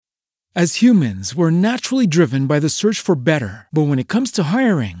As humans, we're naturally driven by the search for better. But when it comes to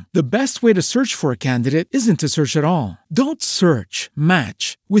hiring, the best way to search for a candidate isn't to search at all. Don't search,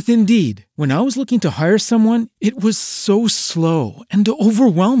 match with Indeed. When I was looking to hire someone, it was so slow and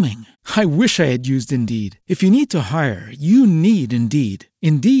overwhelming. I wish I had used Indeed. If you need to hire, you need Indeed.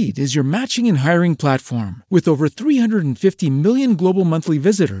 Indeed is your matching and hiring platform with over 350 million global monthly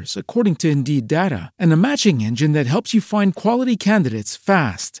visitors, according to Indeed data, and a matching engine that helps you find quality candidates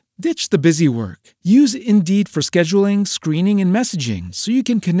fast. Ditch the busy work. Use Indeed for scheduling, screening, and messaging so you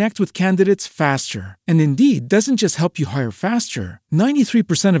can connect with candidates faster. And Indeed doesn't just help you hire faster.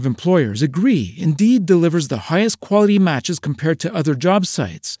 93% of employers agree Indeed delivers the highest quality matches compared to other job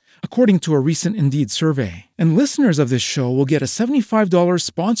sites, according to a recent Indeed survey. And listeners of this show will get a $75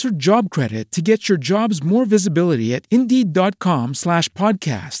 sponsored job credit to get your jobs more visibility at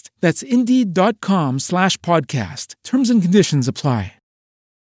Indeed.com/podcast. That's Indeed.com/podcast. Terms and conditions apply.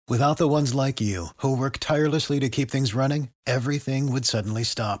 Without the ones like you, who work tirelessly to keep things running, everything would suddenly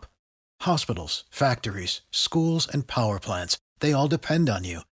stop. Hospitals, factories, schools, and power plants, they all depend on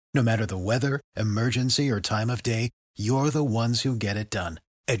you. No matter the weather, emergency, or time of day, you're the ones who get it done.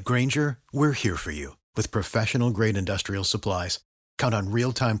 At Grainger, we're here for you with professional-grade industrial supplies. Count on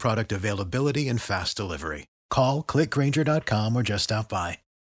real-time product availability and fast delivery. Call, click Grainger.com, or just stop by.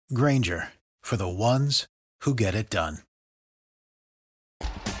 Grainger, for the ones who get it done.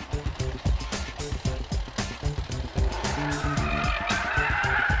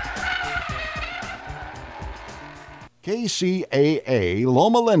 KCAA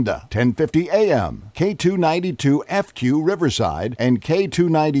Loma Linda, 1050 AM, K292 FQ Riverside, and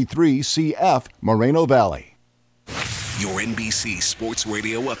K293 CF Moreno Valley. Your NBC Sports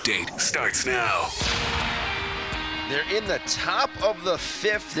Radio update starts now. They're in the top of the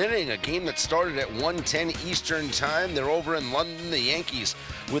fifth inning, a game that started at 1:10 Eastern Time. They're over in London, the Yankees,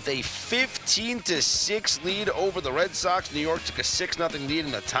 with a 15-6 lead over the Red Sox. New York took a 6-0 lead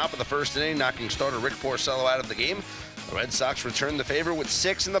in the top of the first inning, knocking starter Rick Porcello out of the game. The Red Sox returned the favor with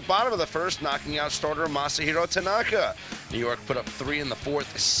 6 in the bottom of the first, knocking out starter Masahiro Tanaka. New York put up 3 in the third,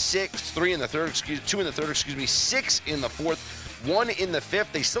 6 in the fourth, 1 in the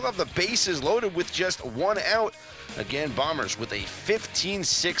fifth. They still have the bases loaded with just 1 out. Again, Bombers with a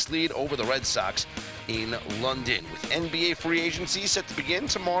 15-6 lead over the Red Sox in London. With NBA free agency set to begin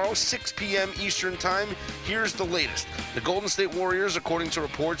tomorrow, 6 p.m. Eastern Time, here's the latest. The Golden State Warriors, according to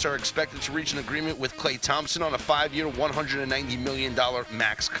reports, are expected to reach an agreement with Klay Thompson on a 5-year, $190 million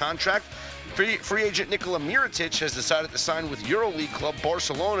max contract. Free agent Nikola Mirotic has decided to sign with EuroLeague club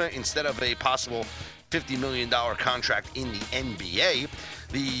Barcelona instead of a possible $50 million contract in the NBA.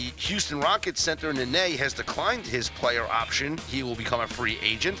 The Houston Rockets center Nene has declined his player option. He will become a free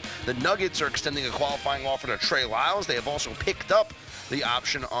agent. The Nuggets are extending a qualifying offer to Trey Lyles. They have also picked up the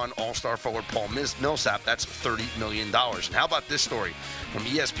option on All-Star forward Paul Millsap. That's $30 million. And how about this story? From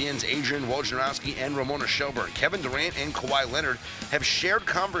ESPN's Adrian Wojnarowski and Ramona Shelburne, Kevin Durant and Kawhi Leonard have shared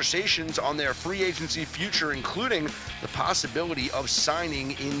conversations on their free agency future, including the possibility of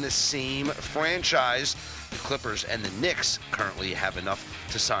signing in the same franchise. The Clippers and the Knicks currently have enough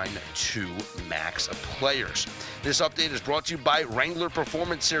to sign 2 max players. This update is brought to you by Wrangler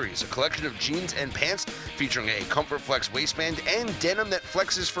Performance Series, a collection of jeans and pants featuring a Comfort Flex waistband and denim that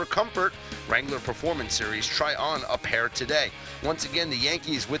flexes for comfort. Wrangler Performance Series, try on a pair today. Once again, the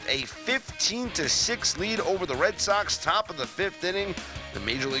Yankees with a 15-6 lead over the Red Sox, top of the 5th inning. The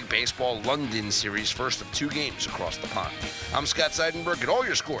Major League Baseball London Series, first of 2 games across the pond. I'm Scott Seidenberg. Get all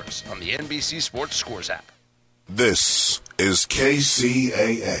your scores on the NBC Sports Scores app. This is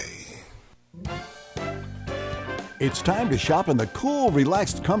KCAA. It's time to shop in the cool,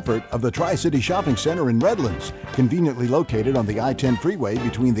 relaxed comfort of the Tri-City Shopping Center in Redlands, conveniently located on the I-10 freeway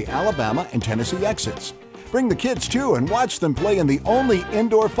between the Alabama and Tennessee exits. Bring the kids too and watch them play in the only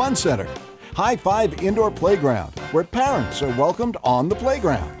indoor fun center, High Five Indoor Playground, where parents are welcomed on the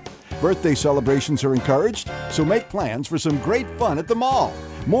playground. Birthday celebrations are encouraged, so make plans for some great fun at the mall.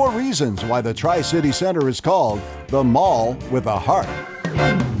 More reasons why the Tri-City Center is called the Mall with a Heart.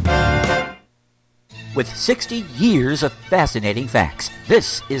 With 60 years of fascinating facts,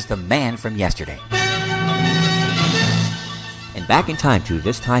 this is the man from yesterday. And back in time to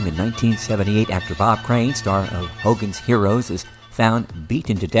this time in 1978, actor Bob Crane, star of Hogan's Heroes, is found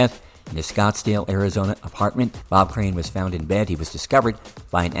beaten to death in his Scottsdale, Arizona apartment. Bob Crane was found in bed. He was discovered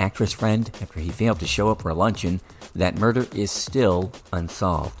by an actress friend after he failed to show up for a luncheon. That murder is still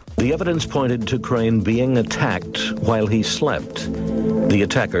unsolved. The evidence pointed to Crane being attacked while he slept. The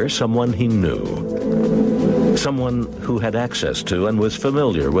attacker, someone he knew. someone who had access to and was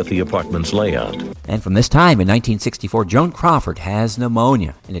familiar with the apartment's layout. And from this time in 1964, Joan Crawford has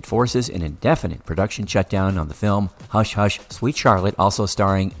pneumonia, and it forces an indefinite production shutdown on the film Hush Hush, Sweet Charlotte, also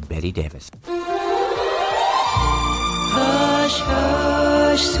starring Bette Davis. Hush,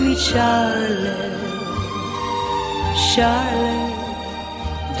 hush, sweet Charlotte,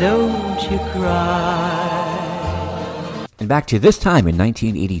 Charlotte, don't you cry. And back to this time in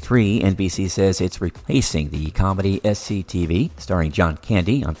 1983, NBC says it's replacing the comedy SCTV, starring John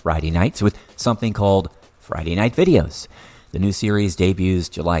Candy, on Friday nights with something called Friday Night Videos. The new series debuts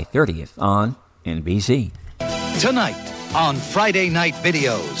July 30th on NBC. Tonight on Friday Night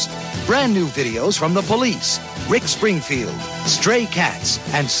Videos, brand new videos from The Police, Rick Springfield, Stray Cats,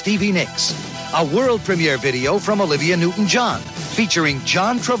 and Stevie Nicks. A world premiere video from Olivia Newton-John, featuring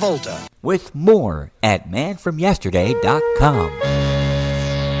John Travolta. With more at manfromyesterday.com.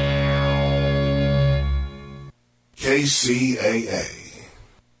 KCAA.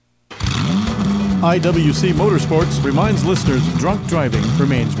 IWC Motorsports reminds listeners drunk driving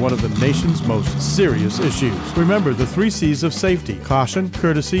remains one of the nation's most serious issues. Remember the 3 C's of safety: caution,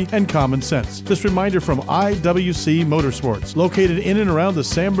 courtesy, and common sense. This reminder from IWC Motorsports, located in and around the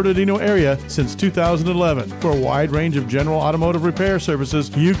San Bernardino area since 2011. For a wide range of general automotive repair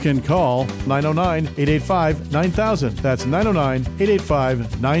services, you can call 909-885-9000. That's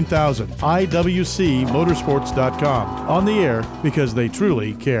 909-885-9000. IWCmotorsports.com. On the air because they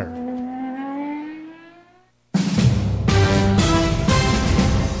truly care.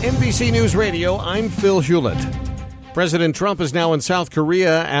 NBC News Radio, I'm Phil Hewlett. President Trump is now in South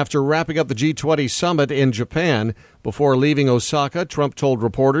Korea after wrapping up the G20 summit in Japan. Before leaving Osaka, Trump told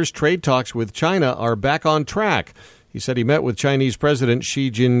reporters trade talks with China are back on track. He said he met with Chinese President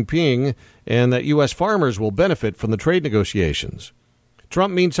Xi Jinping and that U.S. farmers will benefit from the trade negotiations.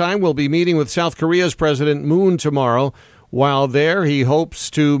 Trump, meantime, will be meeting with South Korea's President Moon tomorrow. While there, he hopes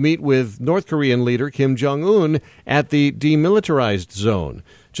to meet with North Korean leader Kim Jong-un at the demilitarized zone,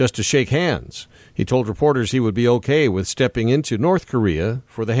 just to shake hands. He told reporters he would be okay with stepping into North Korea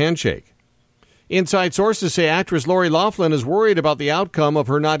for the handshake. Inside sources say actress Lori Loughlin is worried about the outcome of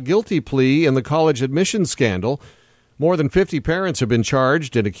her not guilty plea in the college admissions scandal. More than 50 parents have been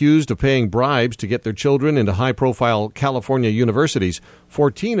charged and accused of paying bribes to get their children into high-profile California universities.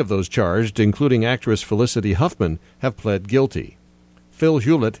 14 of those charged, including actress Felicity Huffman, have pled guilty. Phil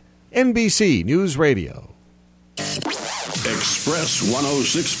Hewlett, NBC News Radio. Express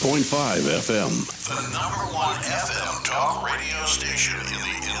 106.5 FM. The #1 FM talk radio station in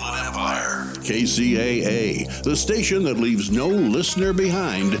the Inland Empire. KCAA, the station that leaves no listener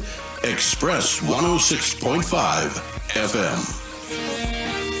behind. Express 106.5 FM.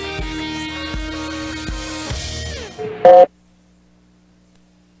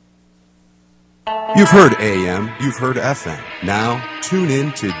 You've heard AM, you've heard FM. Now, tune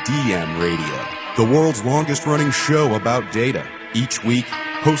in to DM Radio, the world's longest-running show about data. Each week,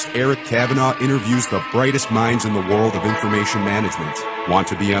 host Eric Kavanaugh interviews the brightest minds in the world of information management. Want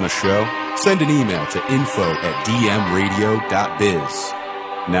to be on a show? Send an email to info@dmradio.biz.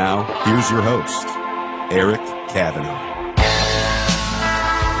 Now, here's your host, Eric Kavanaugh.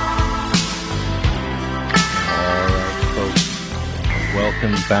 All right, folks.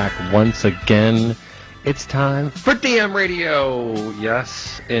 Welcome back once again. It's time for DM Radio.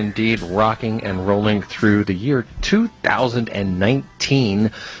 Yes, indeed, rocking and rolling through the year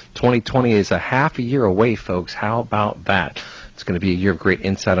 2019. 2020 is a half a year away, folks. How about that? It's going to be a year of great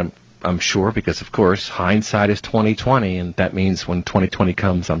insight, I'm sure, because, of course, hindsight is 2020, and that means when 2020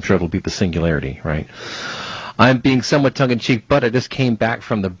 comes, I'm sure it'll be the singularity, right? I'm being somewhat tongue-in-cheek, but I just came back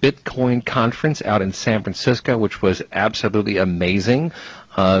from the Bitcoin conference out in San Francisco, which was absolutely amazing.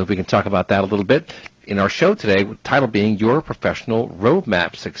 We can talk about that a little bit in our show today, with the title being Your Professional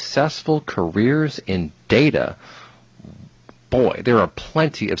Roadmap, Successful Careers in Data. Boy, there are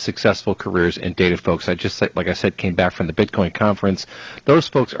plenty of successful careers in data, folks. I just, like I said, came back from the Bitcoin conference. Those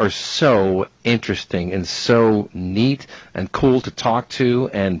folks are so interesting and so neat and cool to talk to.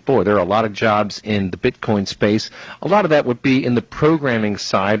 And, boy, there are a lot of jobs in the Bitcoin space. A lot of that would be in the programming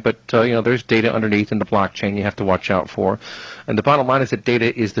side, but, there's data underneath in the blockchain you have to watch out for. And the bottom line is that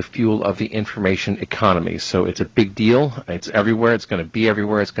data is the fuel of the information economy. So it's a big deal. It's everywhere. It's going to be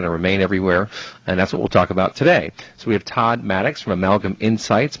everywhere. It's going to remain everywhere. And that's what we'll talk about today. So we have Todd Maddox from Amalgam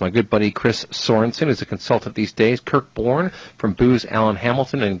Insights, my good buddy Chris Sorensen, who's a consultant these days, Kirk Bourne from Booz Allen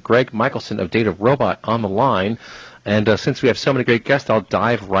Hamilton, and Greg Michelson of Data Robot on the line. And since we have so many great guests, I'll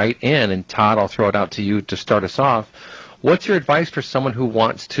dive right in. And Todd, I'll throw it out to you to start us off. What's your advice for someone who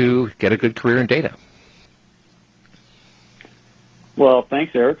wants to get a good career in data? Well,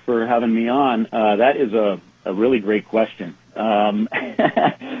 thanks, Eric, for having me on. That is a a really great question, and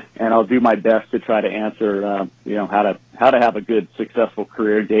I'll do my best to try to answer. How to have a good, successful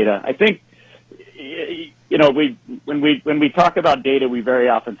career in data. I think, when we talk about data, we very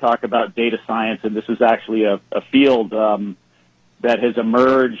often talk about data science, and this is actually a field that has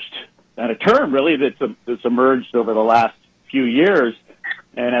emerged, and a term really that's emerged over the last few years.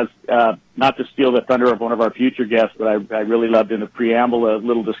 And as not to steal the thunder of one of our future guests, but I really loved in the preamble a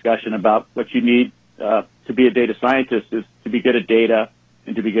little discussion about what you need to be a data scientist is to be good at data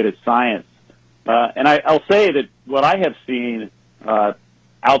and to be good at science. And I'll say that what I have seen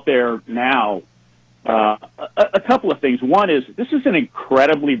out there now, a couple of things. One is this is an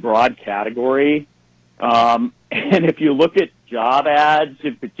incredibly broad category. And if you look at job ads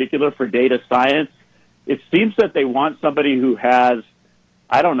in particular for data science, it seems that they want somebody who has,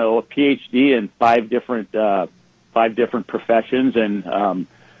 I don't know, a PhD in five different professions and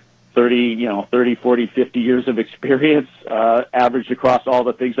 30, 40, 50 years of experience averaged across all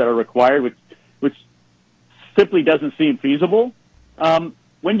the things that are required, which simply doesn't seem feasible.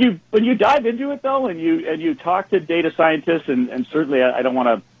 When you dive into it though, and you talk to data scientists, and certainly I don't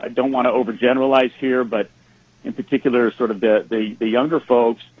want to overgeneralize here, but in particular, sort of the younger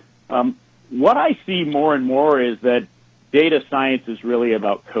folks, what I see more and more is that data science is really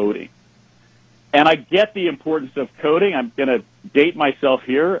about coding. And I get the importance of coding. I'm going to date myself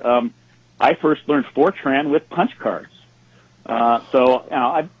here. I first learned Fortran with punch cards. So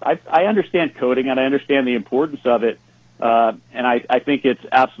I understand coding, and I understand the importance of it. And I think it's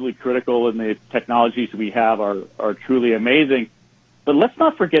absolutely critical, and the technologies we have are truly amazing. But let's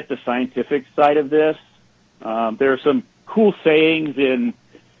not forget the scientific side of this. There are some cool sayings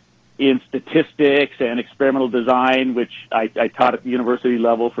in statistics and experimental design, which I taught at the university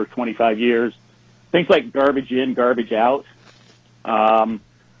level for 25 years. Things like garbage in, garbage out.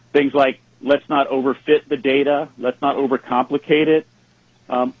 Things like let's not overfit the data. Let's not overcomplicate it.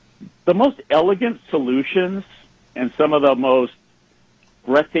 The most elegant solutions and some of the most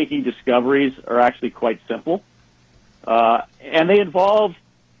breathtaking discoveries are actually quite simple. And they involve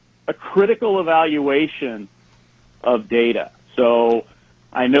a critical evaluation of data. So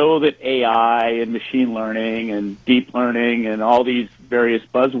I know that AI and machine learning and deep learning and all these various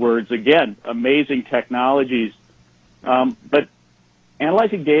buzzwords, again, amazing technologies, but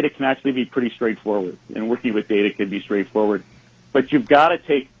analyzing data can actually be pretty straightforward, and working with data can be straightforward. But you've got to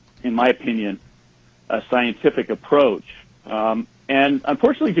take, in my opinion, a scientific approach. And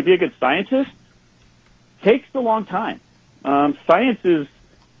unfortunately, to be a good scientist takes a long time. Science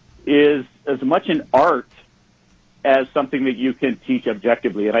is as much an art as something that you can teach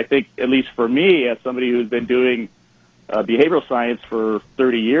objectively. And I think, at least for me, as somebody who's been doing behavioral science for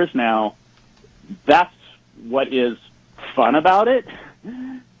 30 years now, that's what is fun about it,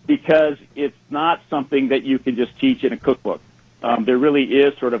 because it's not something that you can just teach in a cookbook. There really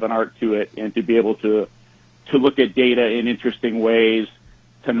is sort of an art to it, and to be able to look at data in interesting ways,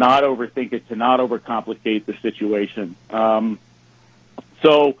 to not overthink it, to not overcomplicate the situation.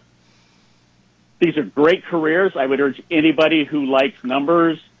 So these are great careers. I would urge anybody who likes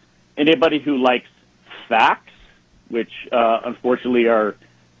numbers, anybody who likes facts, which unfortunately are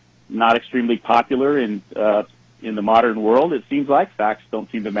not extremely popular in the modern world. It seems like facts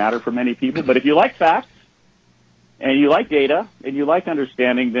don't seem to matter for many people. But if you like facts, and you like data, and you like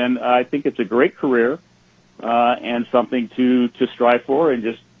understanding, then I think it's a great career and something to strive for, and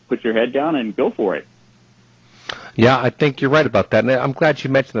just put your head down and go for it. Yeah, I think you're right about that, and I'm glad you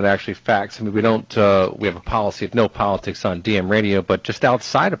mentioned that. Actually, facts. I mean, we don't. We have a policy of no politics on DM radio, but just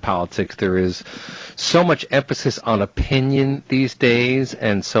outside of politics, there is so much emphasis on opinion these days,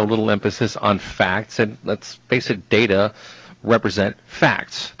 and so little emphasis on facts. And let's face it, data represent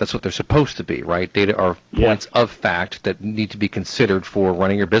facts. That's what they're supposed to be, right? Data are points of fact that need to be considered for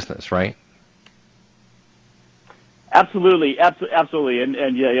running your business, right? Absolutely, absolutely,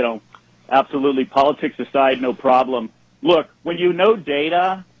 and yeah, absolutely. Politics aside, no problem. Look, when you know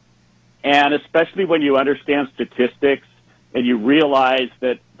data, and especially when you understand statistics, and you realize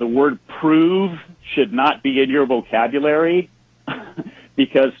that the word prove should not be in your vocabulary,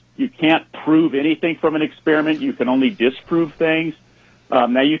 because you can't prove anything from an experiment. You can only disprove things.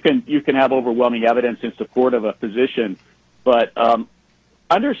 Now you can have overwhelming evidence in support of a position, but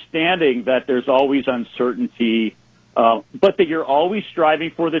understanding that there's always uncertainty, but that you're always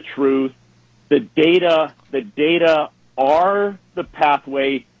striving for the truth. The data are the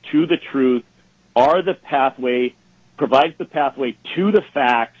pathway to the truth, provides the pathway to the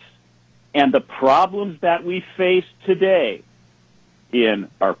facts, and the problems that we face today in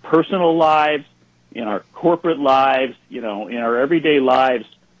our personal lives, in our corporate lives, in our everyday lives,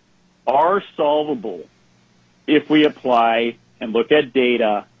 are solvable if we apply and look at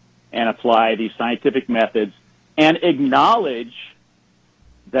data and apply these scientific methods and acknowledge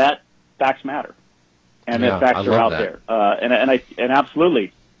that facts matter and that facts are out there. And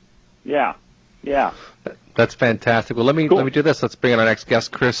absolutely, yeah. That's fantastic. Well, let me do this. Let's bring in our next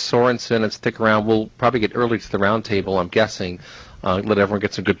guest, Chris Sorensen, and stick around. We'll probably get early to the roundtable, I'm guessing. Let everyone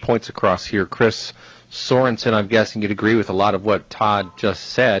get some good points across here. Chris Sorensen, I'm guessing you'd agree with a lot of what Todd just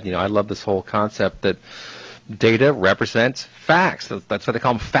said. I love this whole concept that data represents facts. That's why they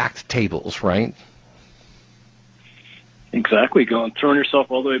call them fact tables, right? Exactly. Throwing yourself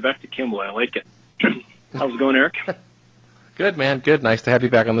all the way back to Kimball. I like it. How's it going, Eric? Good, man. Good. Nice to have you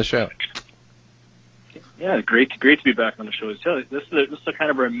back on the show. Yeah, great to be back on the show. This is a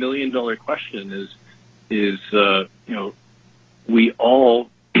kind of our $1 million question. Is we all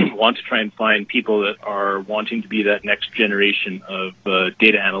want to try and find people that are wanting to be that next generation of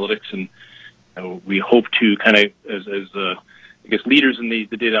data analytics, and we hope to kind of as I guess leaders in the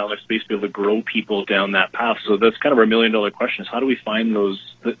data analytics space be able to grow people down that path. So that's kind of our $1 million question: is how do we find those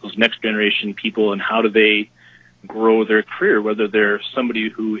next generation people, and how do they grow their career? Whether they're somebody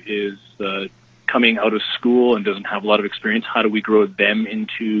who is coming out of school and doesn't have a lot of experience, how do we grow them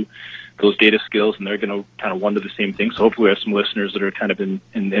into those data skills? And they're going to kind of wonder the same thing. So hopefully we have some listeners that are kind of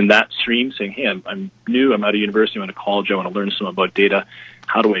in that stream saying, hey, I'm new, I'm out of university, I'm out of college, I want to learn some about data.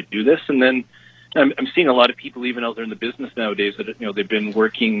 How do I do this? And then I'm seeing a lot of people even out there in the business nowadays that, they've been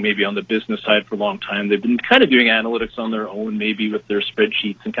working maybe on the business side for a long time. They've been kind of doing analytics on their own, maybe with their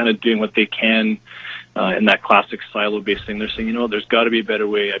spreadsheets, and kind of doing what they can in that classic silo-based thing. They're saying, there's got to be a better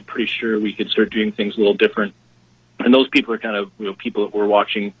way. I'm pretty sure we could start doing things a little different. And those people are kind of people that we're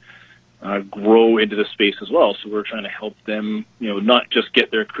watching grow into the space as well. So we're trying to help them, not just get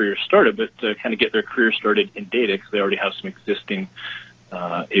their career started, but to kind of get their career started in data, because they already have some existing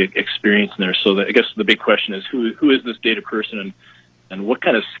experience in there. So I guess the big question is, who is this data person, and what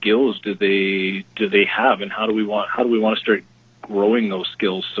kind of skills do they have, and how do we want to start growing those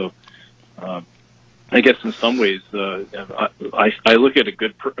skills? So I guess in some ways, I look at a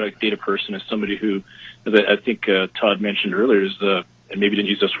good data person as somebody who, that I think Todd mentioned earlier, is and maybe didn't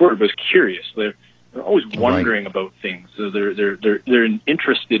use this word, but is curious. They're always wondering about things. So they're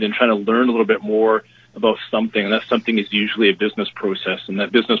interested in trying to learn a little bit more about something, and that something is usually a business process. And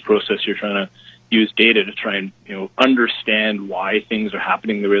that business process, you're trying to use data to try and understand why things are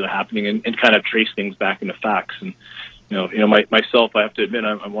happening the way they're happening, and kind of trace things back into facts. And myself, I have to admit,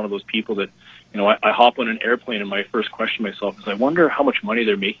 I'm one of those people that I hop on an airplane, and my first question to myself is, I wonder how much money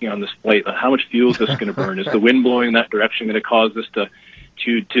they're making on this flight. How much fuel is this going to burn? Is the wind blowing in that direction going to cause this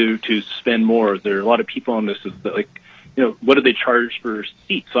to spend more? There are a lot of people on this. What do they charge for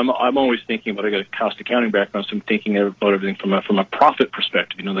seats? So I'm always thinking about. I got a cost accounting background, so I'm thinking about everything from a profit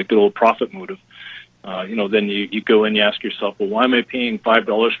perspective. The good old profit motive. Then you go and you ask yourself, well, why am I paying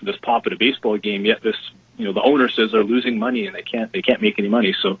 $5 for this pop at a baseball game? Yet this, the owner says they're losing money and they can't make any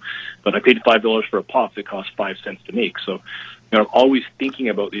money. So, but I paid $5 for a pop that costs 5 cents to make. So, I'm always thinking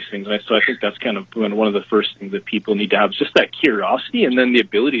about these things. And so I think that's kind of one of the first things that people need to have, is just that curiosity, and then the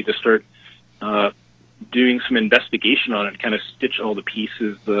ability to start doing some investigation on it, and kind of stitch all the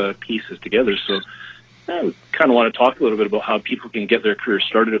pieces together. So I kind of want to talk a little bit about how people can get their career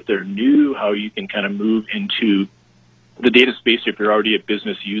started if they're new, how you can kind of move into the data space if you're already a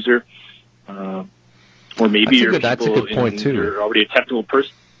business user, or maybe you're already a technical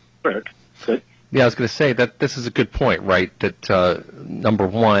person. Right. Good. Yeah, I was going to say that this is a good point, right? That number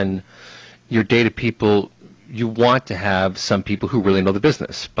one, your data people, you want to have some people who really know the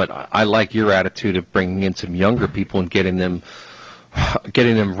business. But I like your attitude of bringing in some younger people and getting them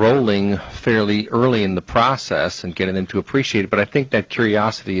rolling fairly early in the process and getting them to appreciate it. But I think that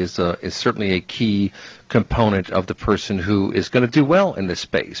curiosity is certainly a key component of the person who is going to do well in this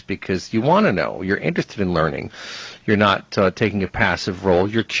space, because you want to know, you're interested in learning. You're not taking a passive role.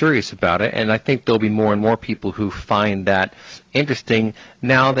 You're curious about it, and I think there'll be more and more people who find that interesting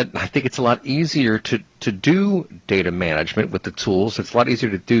now that I think it's a lot easier to do data management with the tools. It's a lot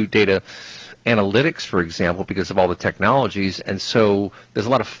easier to do data analytics, for example, because of all the technologies, and so there's a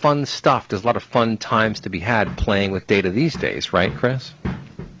lot of fun stuff. There's a lot of fun times to be had playing with data these days, right, Chris?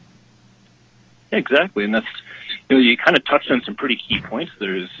 Exactly, and that's you kind of touched on some pretty key points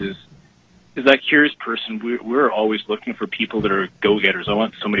there. Is that curious person? We're always looking for people that are go-getters. I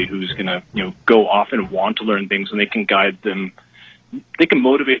want somebody who's going to go off and want to learn things, and they can guide them. They can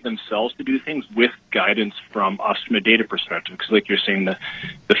motivate themselves to do things with guidance from us from a data perspective. Because, like you're saying, the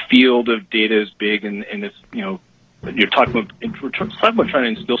field of data is big, and it's we're talking about trying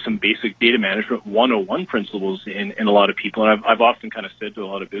to instill some basic data management 101 principles in a lot of people. And I've often kind of said to a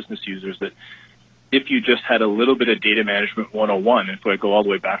lot of business users that if you just had a little bit of data management 101, if I go all the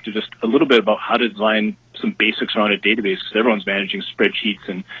way back to just a little bit about how to design some basics around a database, because everyone's managing spreadsheets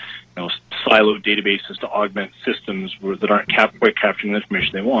and siloed databases to augment systems that aren't quite capturing the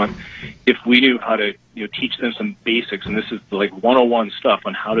information they want. If we knew how to teach them some basics, and this is like 101 stuff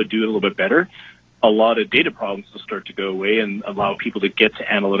on how to do it a little bit better, a lot of data problems will start to go away and allow people to get to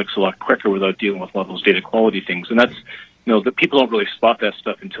analytics a lot quicker without dealing with a lot of those data quality things. And that's that people don't really spot that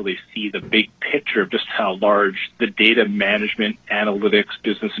stuff until they see the big picture of just how large the data management, analytics,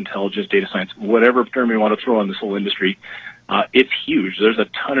 business intelligence, data science, whatever term you want to throw on this whole industry, it's huge. There's a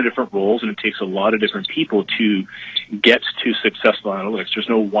ton of different roles, and it takes a lot of different people to get to successful analytics. There's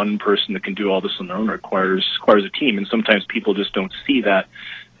no one person that can do all this on their own. It requires a team, and sometimes people just don't see that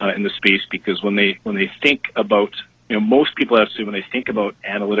in the space, because when they think about, most people have to say when they think about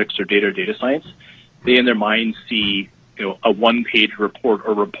analytics or data science, they in their mind see a one-page report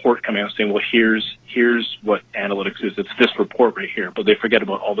coming out saying, well, here's what analytics is. It's this report right here. But they forget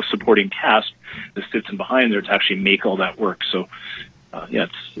about all the supporting cast that sits in behind there to actually make all that work. So,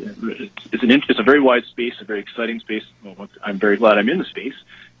 it's a very wide space, a very exciting space. Well, I'm very glad I'm in the space,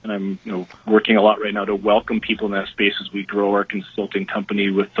 and I'm working a lot right now to welcome people in that space as we grow our consulting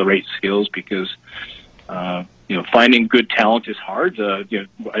company with the right skills, because finding good talent is hard.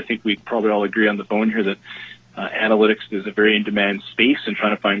 I think we probably all agree on the phone here that analytics is a very in-demand space, and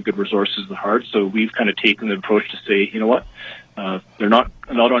trying to find good resources is hard. So we've kind of taken the approach to say, you know what, they're not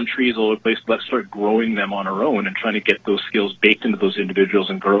on trees all over the place. Let's start growing them on our own and trying to get those skills baked into those individuals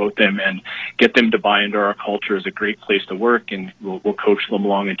and grow them and get them to buy into our culture as a great place to work. And we'll coach them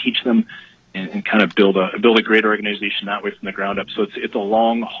along and teach them and kind of build a great organization that way from the ground up. So it's a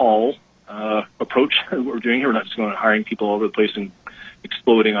long haul approach that we're doing here. We're not just going and hiring people all over the place and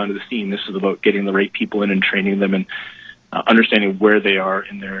exploding onto the scene. This is about getting the right people in and training them and understanding where they are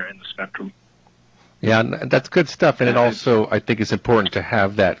in the spectrum. Yeah, that's good stuff. And it also, I think, is important to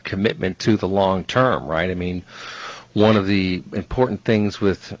have that commitment to the long term, right? I mean, one of the important things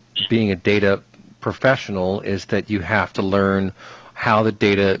with being a data professional is that you have to learn how the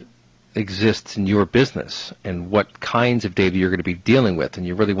data exists in your business and what kinds of data you're going to be dealing with. And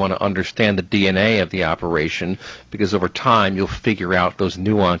you really want to understand the DNA of the operation, because over time you'll figure out those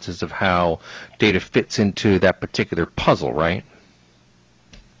nuances of how data fits into that particular puzzle, right?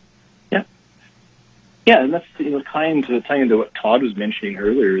 Yeah, and that's tying into what Todd was mentioning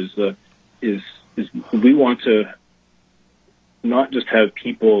earlier is we want to not just have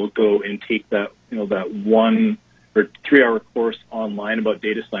people go and take that that 1 or 3 hour course online about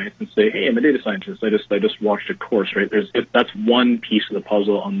data science and say, hey, I'm a data scientist. I just watched a course, right? That's one piece of the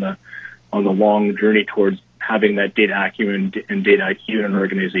puzzle on the long journey towards having that data acumen and data IQ in an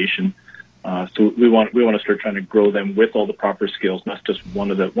organization. So we want to start trying to grow them with all the proper skills. And that's just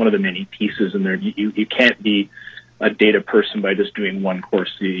one of the many pieces in there. You can't be a data person by just doing one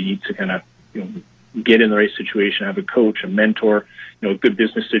course. You need to kind of get in the right situation, have a coach, a mentor, a good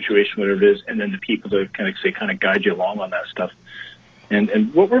business situation, whatever it is, and then the people to kind of guide you along on that stuff.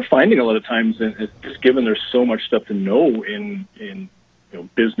 And what we're finding a lot of times is just given there's so much stuff to know in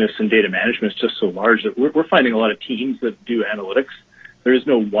business and data management, it's just so large that we're finding a lot of teams that do analytics. There is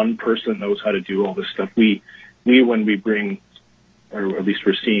no one person that knows how to do all this stuff. We when we bring, or at least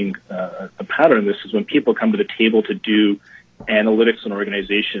we're seeing a pattern of this, is when people come to the table to do analytics in an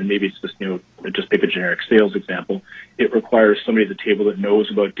organization, maybe it's just, just pick a generic sales example, it requires somebody at the table that knows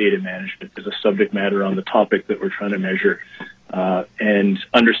about data management, is a subject matter on the topic that we're trying to measure, and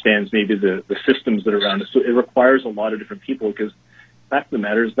understands maybe the systems that are around it. So it requires a lot of different people, because the fact of the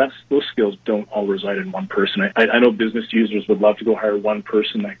matter is those skills don't all reside in one person. I know business users would love to go hire one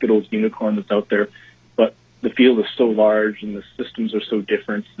person, that good old unicorn that's out there, but the field is so large and the systems are so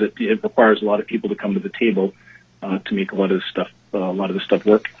different that it requires a lot of people to come to the table to make a lot of this stuff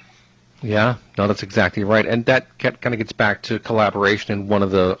work. Yeah, no, that's exactly right. And that kind of gets back to collaboration, and one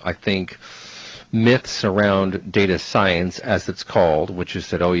of the, I think, myths around data science, as it's called, which is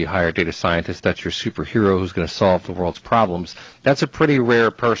that, you hire a data scientist, that's your superhero who's going to solve the world's problems. That's a pretty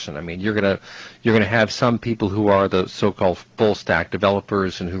rare person. I mean, you're going to have some people who are the so-called full stack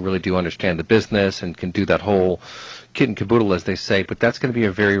developers and who really do understand the business and can do that whole kit and caboodle, as they say, but that's going to be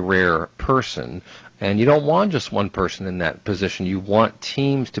a very rare person. And you don't want just one person in that position. You want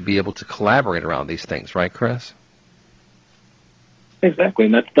teams to be able to collaborate around these things, right, Chris? Exactly,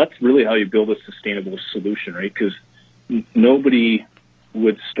 and that's really how you build a sustainable solution, right? Because nobody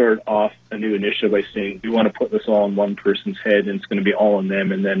would start off a new initiative by saying, we want to put this all in one person's head and it's going to be all on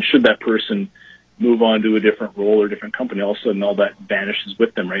them. And then should that person move on to a different role or different company, all of a sudden all that vanishes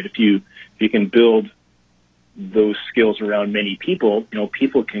with them, right? If you can build those skills around many people,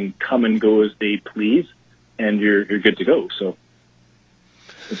 people can come and go as they please, and you're good to go. So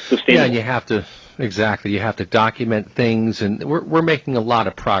it's sustainable. Yeah, and you have to document things, and we're making a lot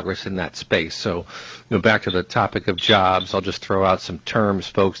of progress in that space. So, back to the topic of jobs, I'll just throw out some terms,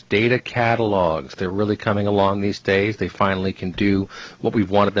 folks. Data catalogs, they're really coming along these days. They finally can do what we've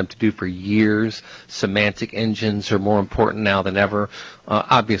wanted them to do for years. Semantic engines are more important now than ever.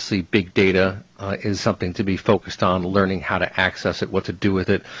 Obviously, big data is something to be focused on, learning how to access it, what to do with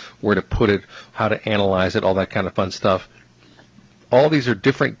it, where to put it, how to analyze it, all that kind of fun stuff. All these are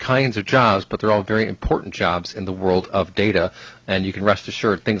different kinds of jobs, but they're all very important jobs in the world of data. And you can rest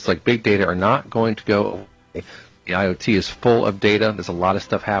assured things like big data are not going to go away. The IoT is full of data. There's a lot of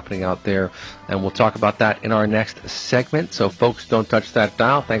stuff happening out there. And we'll talk about that in our next segment. So, folks, don't touch that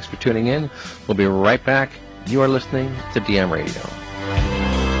dial. Thanks for tuning in. We'll be right back. You are listening to DM Radio.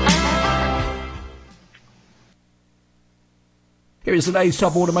 Here is today's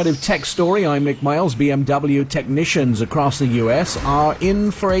top automotive tech story. I'm Mick Miles. BMW technicians across the US are in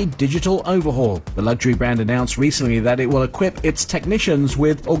for a digital overhaul. The luxury brand announced recently that it will equip its technicians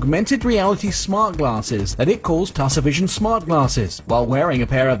with augmented reality smart glasses that it calls TussaVision smart glasses. While wearing a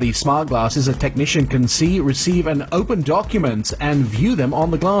pair of these smart glasses, a technician can see, receive, and open documents and view them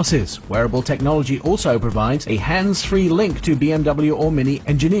on the glasses. Wearable technology also provides a hands-free link to BMW or Mini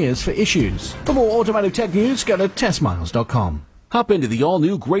engineers for issues. For more automotive tech news, go to testmiles.com. Hop into the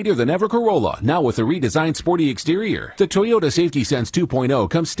all-new greater-than-ever Corolla, now with a redesigned sporty exterior. The Toyota Safety Sense 2.0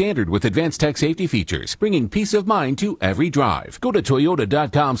 comes standard with advanced tech safety features, bringing peace of mind to every drive. Go to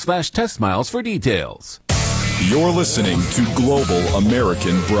toyota.com/testmiles for details. You're listening to Global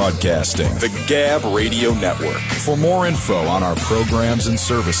American Broadcasting, the Gab Radio Network. For more info on our programs and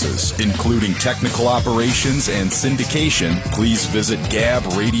services, including technical operations and syndication, please visit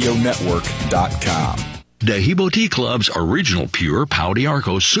gabradionetwork.com. Dehibo Tea Club's original pure Pau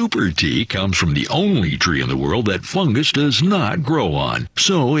d'Arco Super Tea comes from the only tree in the world that fungus does not grow on.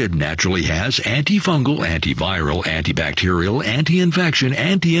 So it naturally has antifungal, antiviral, antibacterial, anti-infection,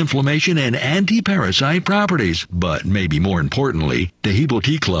 anti-inflammation, and anti-parasite properties. But maybe more importantly, Dehibo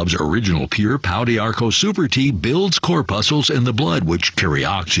Tea Club's original pure Pau d'Arco Super Tea builds corpuscles in the blood which carry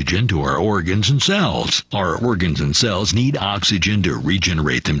oxygen to our organs and cells. Our organs and cells need oxygen to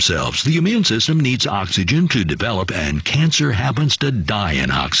regenerate themselves. The immune system needs oxygen to develop, and cancer happens to die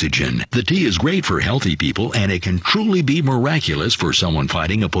in oxygen. The tea is great for healthy people, and it can truly be miraculous for someone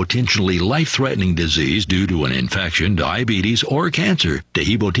fighting a potentially life-threatening disease due to an infection, diabetes, or cancer.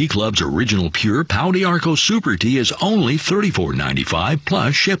 Dehibo Tea Club's original pure Pau d'Arco Super Tea is only $34.95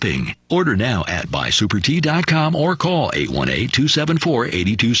 plus shipping. Order now at buysupertea.com or call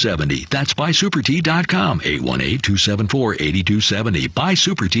 818-274-8270. That's buysupertea.com, 818-274-8270,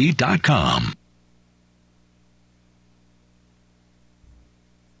 buysupertea.com.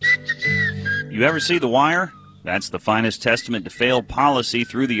 You ever see The Wire? That's the finest testament to failed policy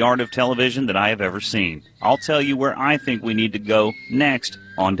through the art of television that I have ever seen. I'll tell you where I think we need to go next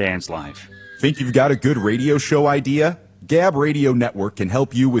on Dan's Life. Think you've got a good radio show idea? Gab Radio Network can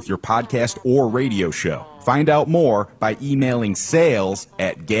help you with your podcast or radio show. Find out more by emailing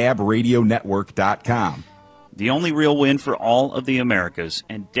sales@gabradionetwork.com. The only real win for all of the Americas,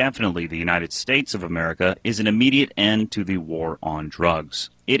 and definitely the United States of America, is an immediate end to the war on drugs.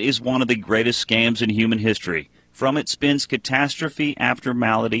 It is one of the greatest scams in human history. From it spins catastrophe after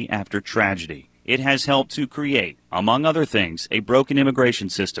malady after tragedy. It has helped to create, among other things, a broken immigration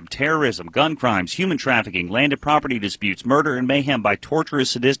system, terrorism, gun crimes, human trafficking, land and property disputes, murder and mayhem by torturous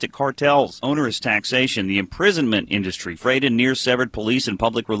sadistic cartels, onerous taxation, the imprisonment industry, frayed and near-severed police and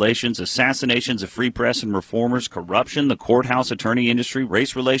public relations, assassinations of free press and reformers, corruption, the courthouse attorney industry,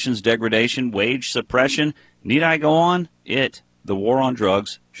 race relations degradation, wage suppression. Need I go on? The war on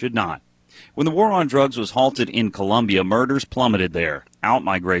drugs, should not. When the war on drugs was halted in Colombia, murders plummeted there.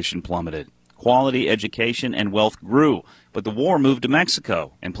 Out-migration plummeted. Quality education and wealth grew, but the war moved to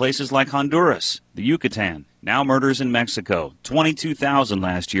Mexico and places like Honduras, the Yucatan. Now murders in Mexico, 22,000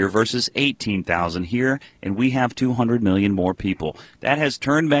 last year versus 18,000 here, and we have 200 million more people. That has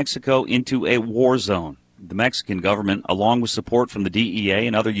turned Mexico into a war zone. The Mexican government, along with support from the DEA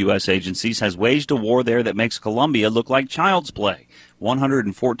and other U.S. agencies, has waged a war there that makes Colombia look like child's play.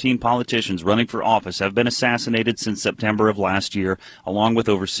 114 politicians running for office have been assassinated since September of last year, along with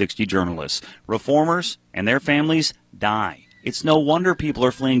over 60 journalists. Reformers and their families die. It's no wonder people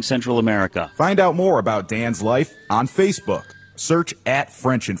are fleeing Central America. Find out more about Dan's Life on Facebook. Search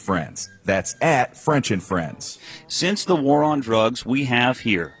 @French and Friends. That's @French and Friends. Since the war on drugs, we have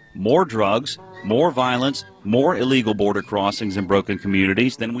here more drugs, more violence, more illegal border crossings and broken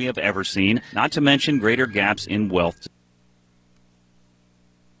communities than we have ever seen, not to mention greater gaps in wealth.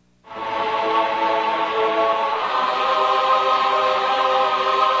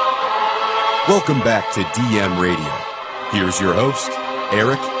 Welcome back to DM Radio. Here's your host,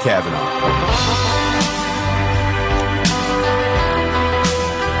 Eric Kavanaugh.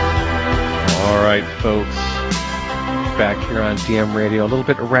 All right, folks. Back here on DM Radio. A little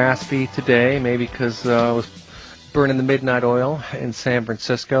bit raspy today, maybe because I was burning the midnight oil in San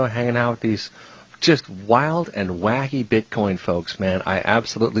Francisco, hanging out with these just wild and wacky Bitcoin folks, man. I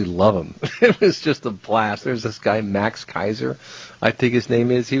absolutely love them. It was just a blast. There's this guy, Max Kaiser, I think his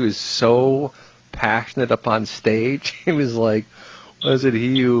name is. He was so passionate up on stage. He was like, was it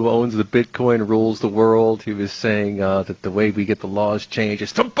he who owns the Bitcoin rules the world? He was saying that the way we get the laws changed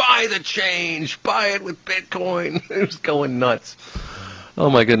is to buy the change, buy it with Bitcoin. It was going nuts. Oh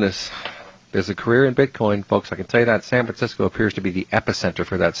my goodness. There's a career in Bitcoin, folks. I can tell you that. San Francisco appears to be the epicenter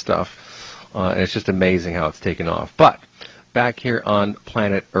for that stuff. And it's just amazing how it's taken off. But back here on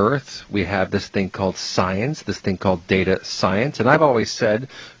planet Earth, we have this thing called science, this thing called data science. And I've always said,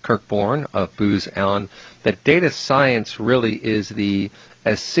 Kirk Bourne of Booz Allen, that data science really is the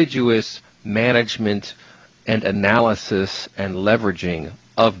assiduous management and analysis and leveraging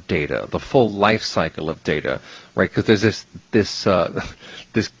of data, the full life cycle of data, right? Because there's this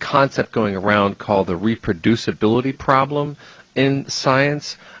concept going around called the reproducibility problem in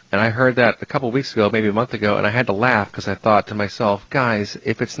science. And I heard that a couple of weeks ago, maybe a month ago, and I had to laugh because I thought to myself, guys,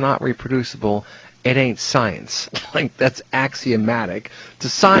 if it's not reproducible, it ain't science. Like, that's axiomatic to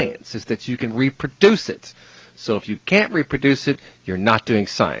science, is that you can reproduce it. So if you can't reproduce it, you're not doing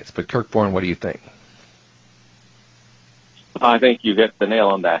science. But Kirk Bourne, what do you think? I think you hit the nail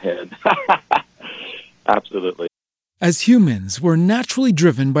on that head. Absolutely. As humans, we're naturally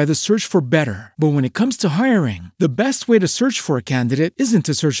driven by the search for better. But when it comes to hiring, the best way to search for a candidate isn't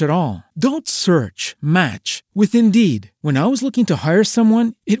to search at all. Don't search, match with Indeed. When I was looking to hire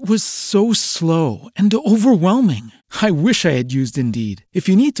someone, it was so slow and overwhelming. I wish I had used Indeed. If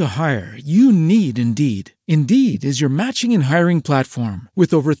you need to hire, you need Indeed. Indeed is your matching and hiring platform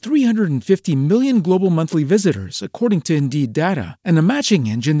with over 350 million global monthly visitors, according to Indeed data, and a matching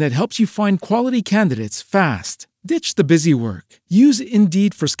engine that helps you find quality candidates fast. Ditch the busy work. Use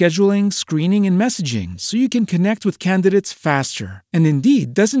Indeed for scheduling, screening, and messaging so you can connect with candidates faster. And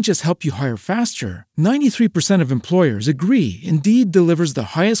Indeed doesn't just help you hire faster. 93% of employers agree Indeed delivers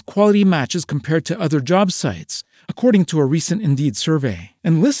the highest quality matches compared to other job sites, according to a recent Indeed survey.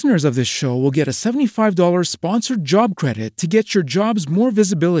 And listeners of this show will get a $75 sponsored job credit to get your jobs more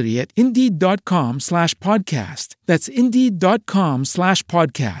visibility at Indeed.com/podcast. That's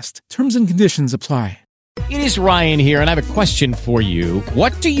Indeed.com/podcast. Terms and conditions apply. It is Ryan here, and I have a question for you.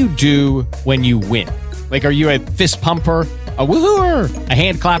 What do you do when you win? Like, are you a fist pumper, a woo-hooer, a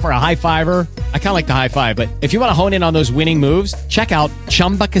hand clapper, a high fiver? I kind of like the high five, but if you want to hone in on those winning moves, check out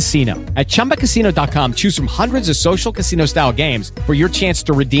Chumba Casino. At ChumbaCasino.com, choose from hundreds of social casino-style games for your chance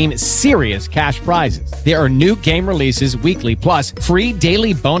to redeem serious cash prizes. There are new game releases weekly, plus free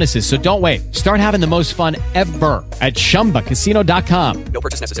daily bonuses, so don't wait. Start having the most fun ever at ChumbaCasino.com. No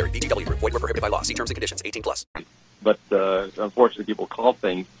purchase necessary. VGW. Void where prohibited by law. See terms and conditions. 18+. But unfortunately, people call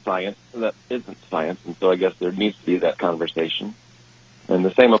things science that isn't science, and so I guess there needs to be that conversation. And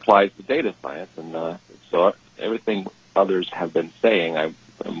the same applies to data science, and so everything others have been saying, I'm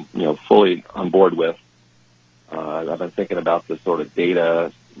fully on board with. I've been thinking about this sort of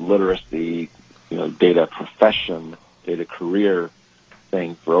data literacy, data profession, data career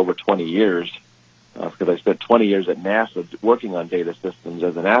thing for over 20 years, because I spent 20 years at NASA working on data systems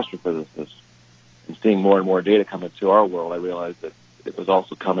as an astrophysicist. And seeing more and more data come into our world, I realized that it was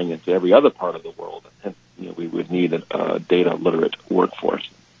also coming into every other part of the world. And we would need a data literate workforce.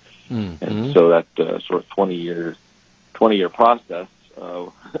 Mm-hmm. And so that sort of 20-year process,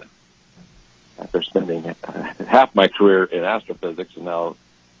 after spending half my career in astrophysics and now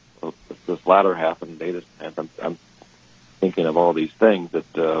this latter half in data science, I'm thinking of all these things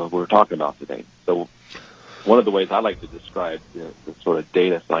that we're talking about today. So one of the ways I like to describe the sort of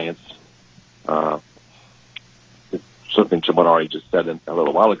data science, something Jim already just said a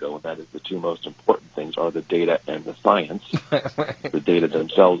little while ago, and that is the two most important things are the data and the science. The data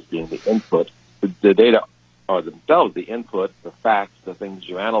themselves being the input. The data are themselves the input, the facts, the things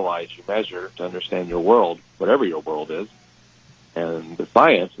you analyze, you measure to understand your world, whatever your world is. And the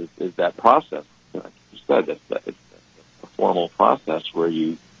science is that process. Like you said, it's a formal process where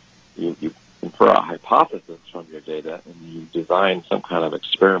you infer a hypothesis from your data and you design some kind of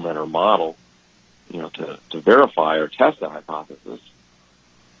experiment or model to verify or test that hypothesis.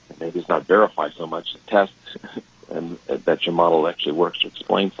 maybe it's not verify so much, test and that your model actually works to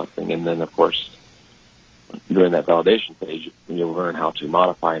explain something. And then, of course, during that validation phase, you'll learn how to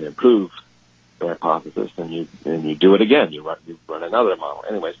modify and improve the hypothesis, and you do it again. You run another model.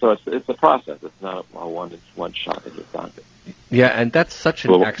 Anyway, so it's a process. It's not a one shot that you've done. Yeah, and that's such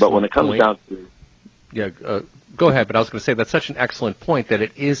an excellent But when it comes point. down to... Yeah, go ahead, but I was going to say that's such an excellent point that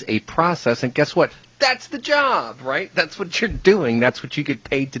it is a process, and guess what? That's the job, right? That's what you're doing. That's what you get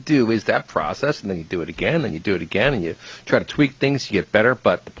paid to do, is that process, and then you do it again, and you do it again, and you try to tweak things, you get better,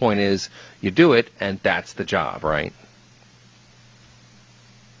 but the point is you do it, and that's the job, right?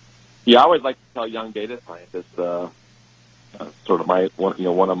 Yeah, I always like to tell young data scientists, sort of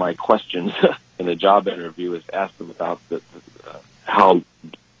one of my questions in a job interview is ask them about how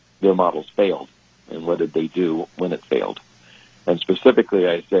their models failed and what did they do when it failed. And specifically,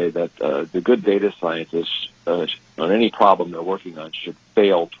 I say that the good data scientists on any problem they're working on should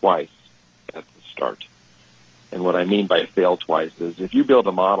fail twice at the start. And what I mean by fail twice is if you build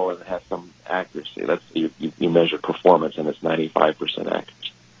a model and it has some accuracy, let's say you measure performance and it's 95% accuracy.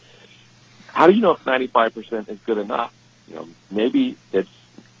 How do you know if 95% is good enough? Maybe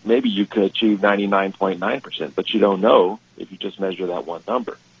you could achieve 99.9%, but you don't know if you just measure that one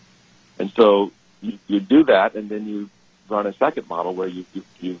number. And so you do that, and then you run a second model where you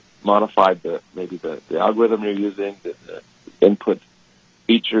modified the algorithm you're using, the input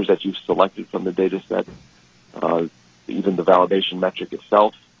features that you've selected from the data set, even the validation metric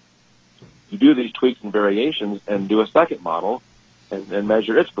itself. You do these tweaks and variations and do a second model and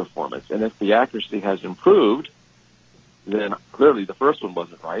measure its performance. And if the accuracy has improved, then clearly the first one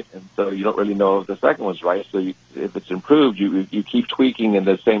wasn't right, and so you don't really know if the second one's right. So if it's improved, you keep tweaking in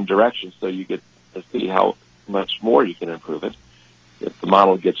the same direction so you get to see how much more you can improve it. If the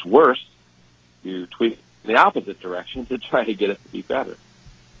model gets worse, you tweak in the opposite direction to try to get it to be better.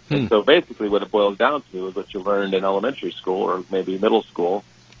 And so basically what it boils down to is what you learned in elementary school or maybe middle school,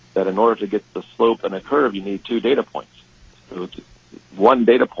 that in order to get the slope in a curve, you need 2 data points. So one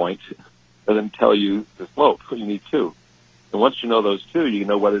data point doesn't tell you the slope. You need 2. And once you know those 2, you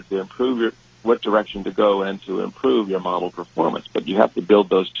know whether to improve what direction to go and to improve your model performance. But you have to build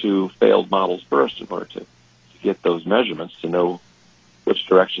those 2 failed models first in order to get those measurements to know which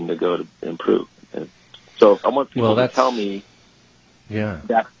direction to go to improve. And so I want people to tell me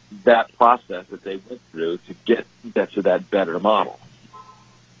that process that they went through to get to that better model.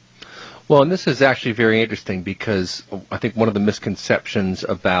 Well, and this is actually very interesting because I think one of the misconceptions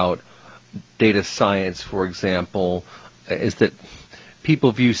about data science, for example, is that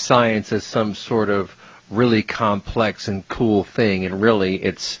people view science as some sort of really complex and cool thing, and really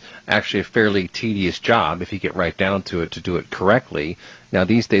it's actually a fairly tedious job if you get right down to it to do it correctly. Now,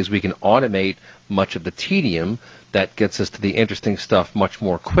 these days we can automate much of the tedium that gets us to the interesting stuff much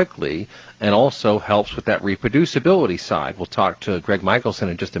more quickly and also helps with that reproducibility side. We'll talk to Greg Michelson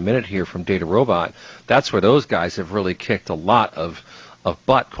in just a minute here from DataRobot. That's where those guys have really kicked a lot of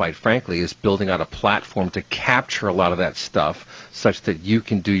butt, quite frankly, is building out a platform to capture a lot of that stuff such that you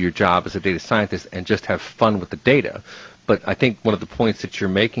can do your job as a data scientist and just have fun with the data. But I think one of the points that you're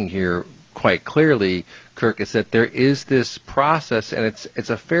making here quite clearly, Kirk, is that there is this process, and it's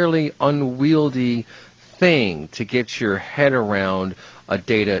a fairly unwieldy thing to get your head around a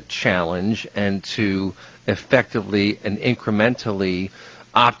data challenge and to effectively and incrementally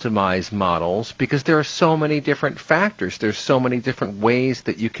optimize models, because there are so many different factors. There's so many different ways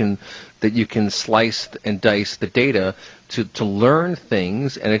that you can slice and dice the data to learn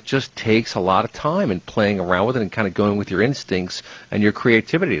things, and it just takes a lot of time and playing around with it and kind of going with your instincts and your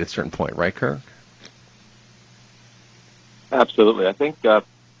creativity at a certain point, right, Kirk? Absolutely. I think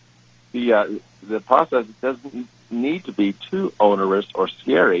the process doesn't need to be too onerous or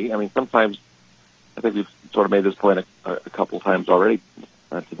scary. I mean, sometimes, I think we've sort of made this point a couple of times already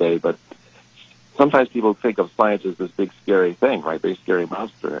today, but sometimes people think of science as this big scary thing, right? Big scary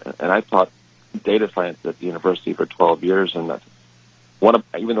monster. And I taught data science at the university for 12 years, and that's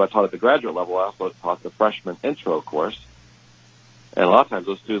even though I taught at the graduate level, I also taught the freshman intro course. And a lot of times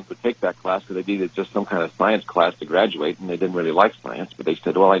those students would take that class because they needed just some kind of science class to graduate, and they didn't really like science, but they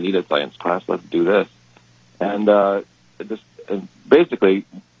said, well, I need a science class, let's do this. And basically,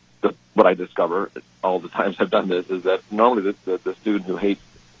 what I discover all the times I've done this is that normally the student who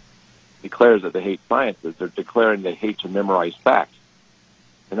declares that they hate science is they're declaring they hate to memorize facts.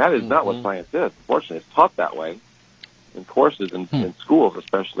 And that is not what science is. Unfortunately, it's taught that way in courses in schools,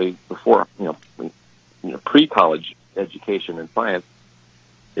 especially before, pre-college education in science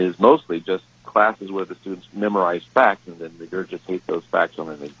is mostly just classes where the students memorize facts and then regurgitate those facts on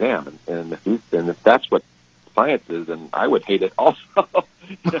an exam. And if that's what sciences, and I would hate it also.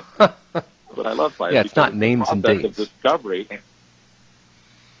 But I love science. Yeah, it's not names and dates. Of discovery.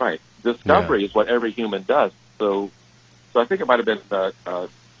 Right. Discovery is what every human does. So I think it might have been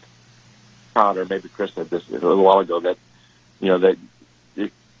Todd or maybe Chris said this a little while ago that, that the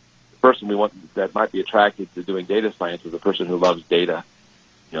person that might be attracted to doing data science is the person who loves data,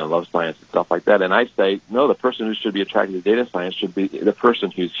 loves science and stuff like that. And I say, no, the person who should be attracted to data science should be the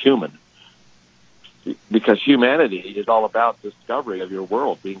person who's human. Because humanity is all about discovery of your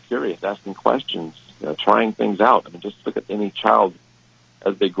world, being curious, asking questions, trying things out. I mean, just look at any child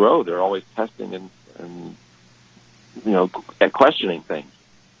as they grow; they're always testing and questioning things.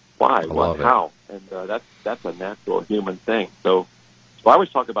 Why? What? How? And that's a natural human thing. So I always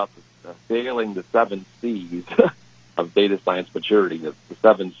talk about sailing the 7 C's of data science maturity. The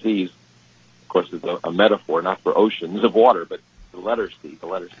 7 C's, of course, is a metaphor not for oceans of water, but the letter C.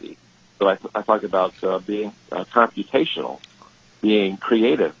 So I talk about being computational, being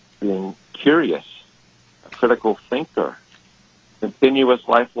creative, being curious, a critical thinker, continuous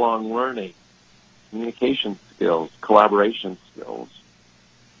lifelong learning, communication skills, collaboration skills,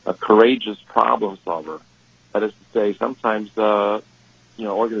 a courageous problem solver. That is to say, sometimes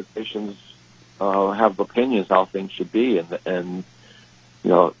organizations have opinions how things should be, and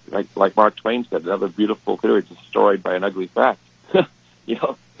like Mark Twain said, another beautiful theory is destroyed by an ugly fact.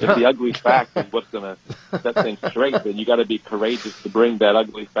 If the ugly fact is what's going to set things straight, then you got to be courageous to bring that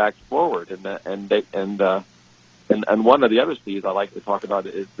ugly fact forward. And one of the other C's I like to talk about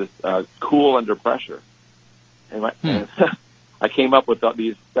is this cool under pressure. And I came up with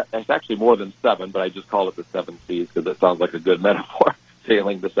these. It's actually more than 7, but I just call it the 7 C's because it sounds like a good metaphor.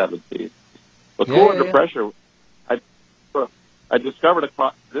 Sailing the 7 C's. But cool under pressure. I discovered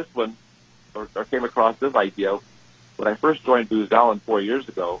this one, or came across this idea. When I first joined Booz Allen 4 years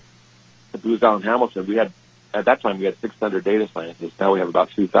ago, at Booz Allen Hamilton, at that time we had 600 data scientists. Now we have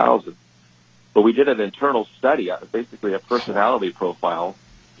about 2,000. But we did an internal study, basically a personality profile.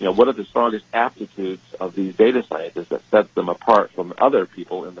 What are the strongest aptitudes of these data scientists that sets them apart from other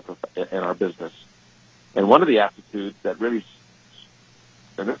people in our business? And one of the aptitudes that really,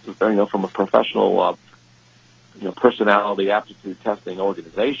 and this is from a professional personality aptitude testing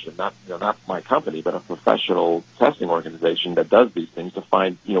organization, not my company, but a professional testing organization that does these things to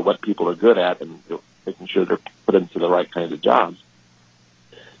find, what people are good at and making sure they're put into the right kinds of jobs.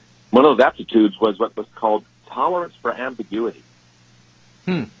 One of those aptitudes was what was called tolerance for ambiguity.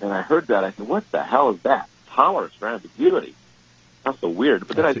 And I heard that. I said, what the hell is that? Tolerance for ambiguity. That's so weird.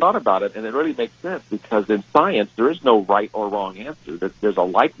 But then I thought about it, and it really makes sense because in science, there is no right or wrong answer. There's a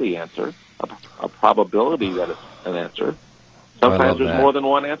likely answer, a probability that it's an answer. Sometimes there's more than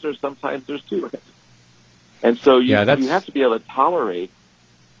one answer. Sometimes there's 2 answers. And so you have to be able to tolerate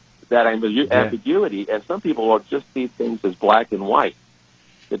that ambiguity. And some people will just see things as black and white.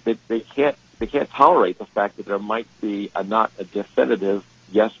 They can't tolerate the fact that there might be not a definitive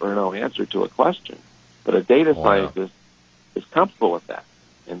yes or no answer to a question. But a data scientist is comfortable with that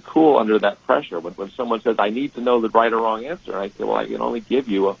and cool under that pressure. When someone says, I need to know the right or wrong answer, I say, well, I can only give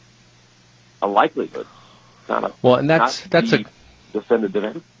you a likelihood. Not a definitive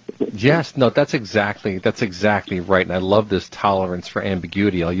answer. Yes, no, that's exactly right. And I love this tolerance for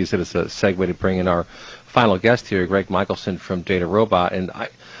ambiguity. I'll use it as a segue to bring in our final guest here, Greg Michelson from DataRobot. And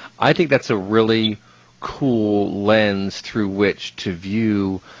I think that's a really cool lens through which to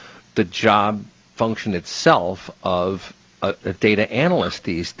view the job function itself of a data analyst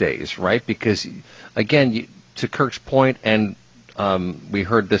these days, right? Because, again, to Kirk's point, and we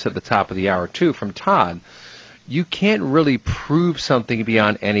heard this at the top of the hour, too, from Todd, you can't really prove something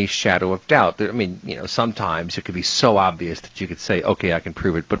beyond any shadow of doubt. I mean, sometimes it could be so obvious that you could say, okay, I can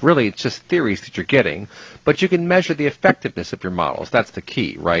prove it, but really it's just theories that you're getting. But you can measure the effectiveness of your models. That's the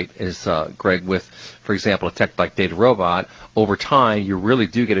key, right? Is Greg, with, for example, a tech like DataRobot, over time you really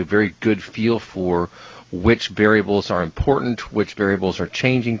do get a very good feel for which variables are important, which variables are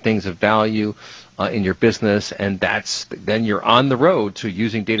changing things of value in your business, and then you're on the road to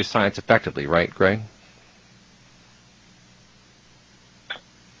using data science effectively, right, Greg?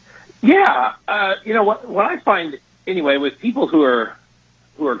 Yeah, what I find anyway with people who are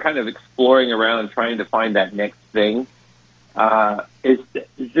kind of exploring around trying to find that next thing is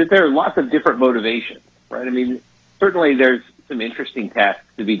that there are lots of different motivations, right? I mean, certainly there's some interesting tasks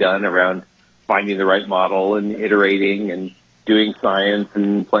to be done around finding the right model and iterating and doing science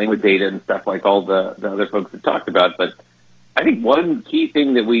and playing with data and stuff like all the other folks have talked about. But I think one key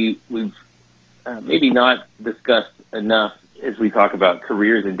thing that we've maybe not discussed enough as we talk about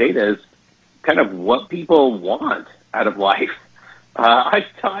careers in data is kind of what people want out of life. I've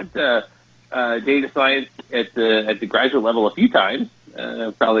talked to data science at the graduate level a few times,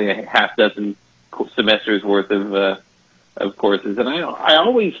 probably a half dozen semesters worth of courses, and I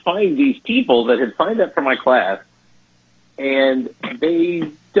always find these people that have signed up for my class, and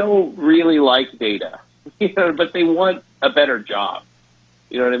they don't really like data, but they want a better job.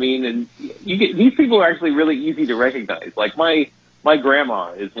 You know what I mean? And these people are actually really easy to recognize. Like my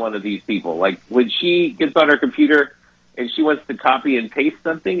grandma is one of these people. Like when she gets on her computer and she wants to copy and paste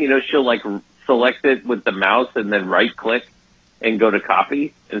something, she'll like select it with the mouse and then right click and go to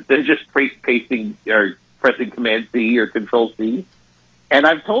copy instead of just pasting or pressing Command C or Control C. And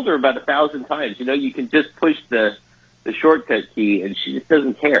I've told her about 1,000 times, you can just push the shortcut key, and she just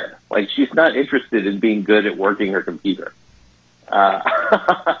doesn't care. Like, she's not interested in being good at working her computer.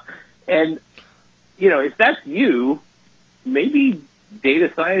 And, if that's you, maybe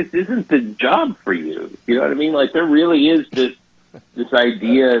data science isn't the job for you. You know what I mean? Like, there really is this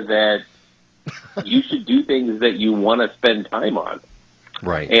idea that you should do things that you want to spend time on.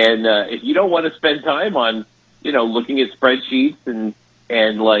 Right. And if you don't want to spend time on, looking at spreadsheets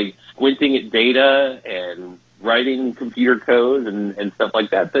and like squinting at data and writing computer code and stuff like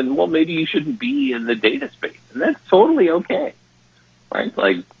that, then, well, maybe you shouldn't be in the data space. And that's totally okay, right?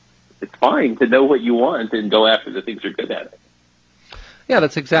 Like, it's fine to know what you want and go after the things you're good at. Yeah,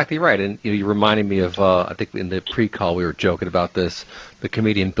 that's exactly right. And you reminded me of, I think in the pre-call we were joking about this, the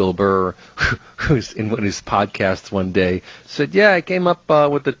comedian Bill Burr, who's in one of his podcasts one day, said, yeah, I came up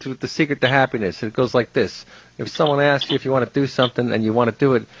with the secret to happiness. And it goes like this. If someone asks you if you want to do something and you want to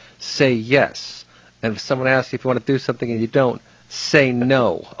do it, say yes. And if someone asks you if you want to do something and you don't, say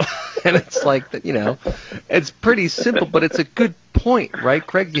no. And it's like, it's pretty simple, but it's a good point, right,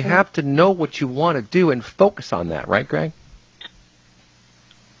 Greg? You have to know what you want to do and focus on that, right, Greg?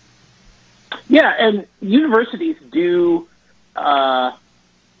 Yeah, and universities do, I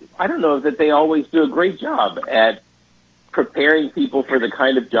don't know that they always do a great job at preparing people for the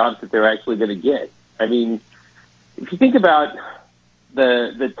kind of jobs that they're actually going to get. I mean, if you think about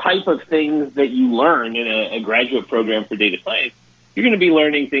the type of things that you learn in a graduate program for data science, you're going to be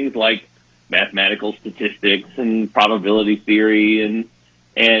learning things like mathematical statistics and probability theory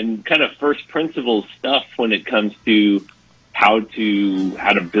and kind of first principles stuff when it comes to how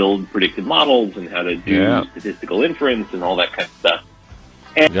to build predictive models and how to do statistical inference and all that kind of stuff.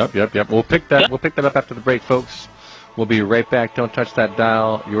 And Yep. We'll pick that up after the break, folks. We'll be right back. Don't touch that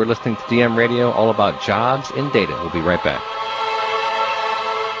dial. You're listening to DM Radio, all about jobs in data. We'll be right back.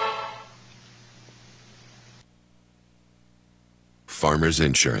 Farmers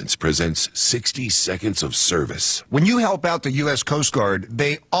Insurance presents 60 Seconds of Service. When you help out the U.S. Coast Guard,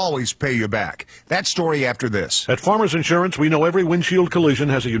 they always pay you back. That story after this. At Farmers Insurance, we know every windshield collision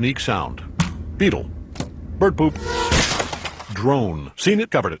has a unique sound. Beetle. Bird poop. Drone. Seen it,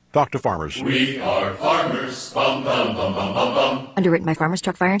 covered it. Talk to Farmers. We are farmers. Bum, bum, bum, bum, bum, bum. Underwritten by Farmers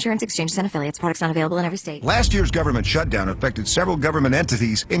Truck Fire Insurance Exchanges and Affiliates. Products not available in every state. Last year's government shutdown affected several government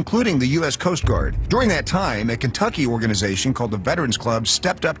entities, including the U.S. Coast Guard. During that time, a Kentucky organization called the Veterans Club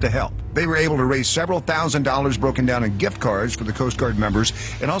stepped up to help. They were able to raise several $1,000s broken down in gift cards for the Coast Guard members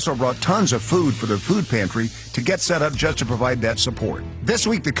and also brought tons of food for their food pantry to get set up just to provide that support. This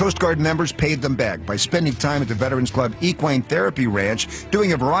week, the Coast Guard members paid them back by spending time at the Veterans Club Equine Therapy Ranch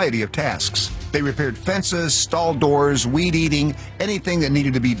doing a variety of tasks. They repaired fences, stall doors, weed eating, anything that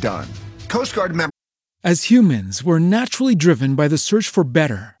needed to be done. Coast Guard members. As humans, we're naturally driven by the search for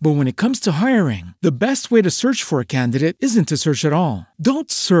better. But when it comes to hiring, the best way to search for a candidate isn't to search at all.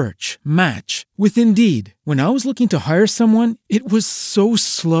 Don't search, match with Indeed. When I was looking to hire someone, it was so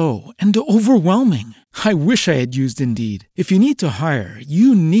slow and overwhelming. I wish I had used Indeed. If you need to hire,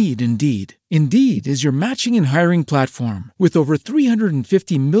 you need Indeed. Indeed is your matching and hiring platform with over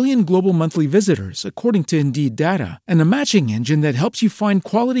 350 million global monthly visitors, according to Indeed data, and a matching engine that helps you find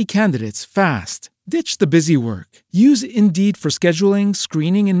quality candidates fast. Ditch the busy work. Use Indeed for scheduling,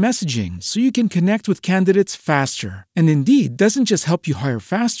 screening, and messaging so you can connect with candidates faster. And Indeed doesn't just help you hire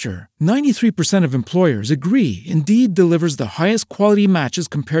faster. 93% of employers agree Indeed delivers the highest quality matches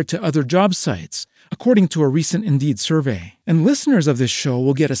compared to other job sites, according to a recent Indeed survey. And listeners of this show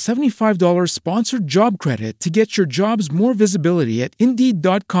will get a $75 sponsored job credit to get your jobs more visibility at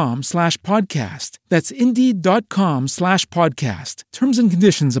Indeed.com/podcast. That's Indeed.com/podcast. Terms and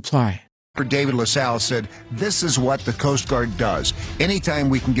conditions apply. David LaSalle said, "This is what the Coast Guard does. Anytime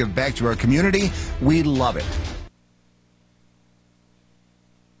we can give back to our community, we love it."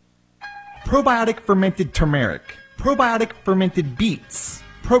 Probiotic fermented turmeric. Probiotic fermented beets.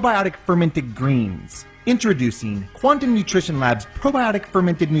 Probiotic fermented greens. Introducing Quantum Nutrition Lab's probiotic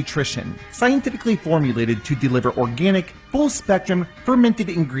fermented nutrition, scientifically formulated to deliver organic, full-spectrum, fermented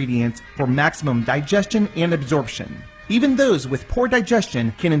ingredients for maximum digestion and absorption. Even those with poor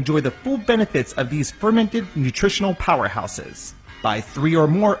digestion can enjoy the full benefits of these fermented nutritional powerhouses. Buy 3 or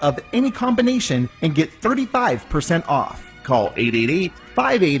more of any combination and get 35% off. Call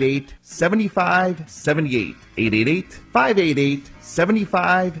 888-588-7578,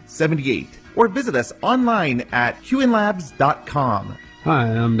 888-588-7578, or visit us online at huonlabs.com. Hi,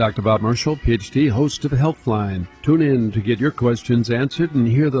 I'm Dr. Bob Marshall, PhD, host of Healthline. Tune in to get your questions answered and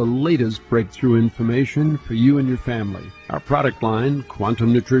hear the latest breakthrough information for you and your family. Our product line,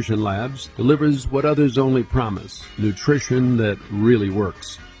 Quantum Nutrition Labs, delivers what others only promise, nutrition that really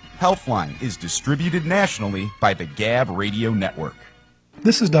works. Healthline is distributed nationally by the Gab Radio Network.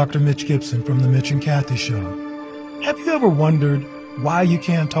 This is Dr. Mitch Gibson from The Mitch and Kathy Show. Have you ever wondered why you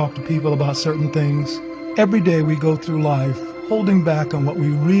can't talk to people about certain things? Every day we go through life holding back on what we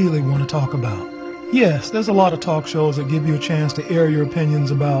really want to talk about. Yes, there's a lot of talk shows that give you a chance to air your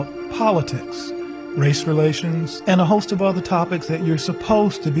opinions about politics, race relations, and a host of other topics that you're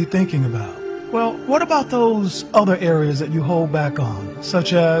supposed to be thinking about. Well, what about those other areas that you hold back on,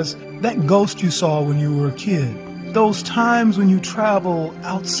 such as that ghost you saw when you were a kid, those times when you travel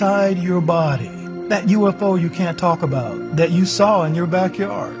outside your body, that UFO you can't talk about that you saw in your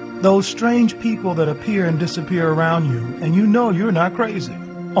backyard, those strange people that appear and disappear around you and you know you're not crazy?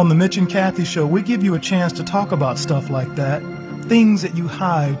 On the Mitch and Kathy Show, we give you a chance to talk about stuff like that, things that you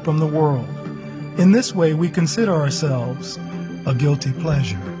hide from the world. In this way, we consider ourselves a guilty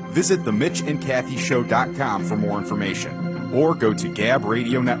pleasure. Visit themitchandkathyshow.com for more information, or go to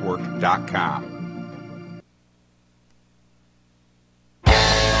gabradionetwork.com.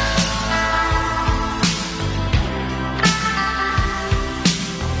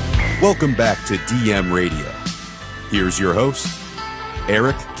 Welcome back to DM Radio. Here's your host,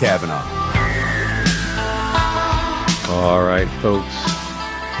 Eric Kavanaugh. All right, folks.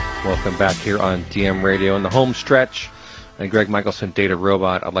 Welcome back here on DM Radio in the home stretch. And Greg Michelson, Data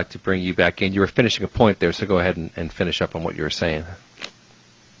Robot, I'd like to bring you back in. You were finishing a point there, so go ahead and finish up on what you were saying.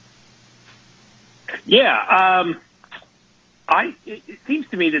 Yeah, it seems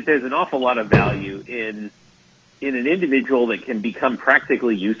to me that there's an awful lot of value in an individual that can become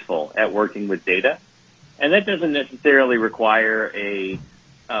practically useful at working with data. And that doesn't necessarily require a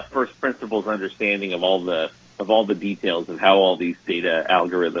first principles understanding of all the details of how all these data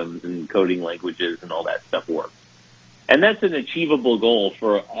algorithms and coding languages and all that stuff work. And that's an achievable goal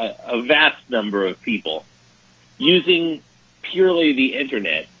for a vast number of people. Using purely the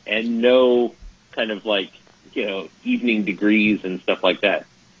internet and no kind of evening degrees and stuff like that.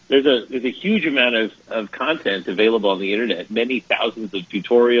 There's a huge amount of content available on the internet, many thousands of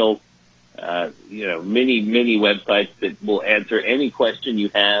tutorials, many websites that will answer any question you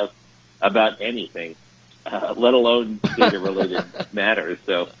have about anything, let alone data-related matters.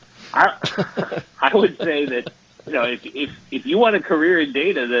 So I would say that, if you want a career in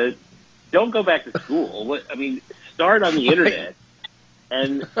data, don't go back to school. Start on the internet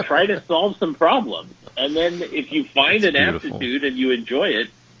and try to solve some problems. And then if you find an aptitude and you enjoy it,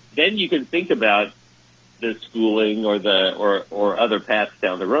 then you can think about the schooling or other paths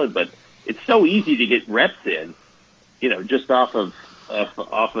down the road. But it's so easy to get reps in, just off of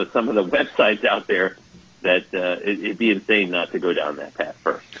some of the websites out there that it'd be insane not to go down that path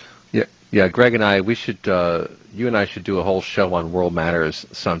first. Yeah, Greg and I, you and I should do a whole show on World Matters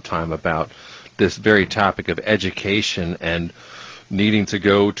sometime about this very topic of education and needing to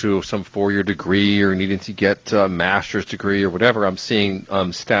go to some 4-year degree or needing to get a master's degree or whatever. I'm seeing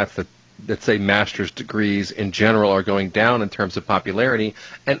stats that say master's degrees in general are going down in terms of popularity,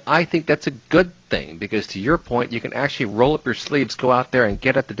 and I think that's a good thing because, to your point, you can actually roll up your sleeves, go out there and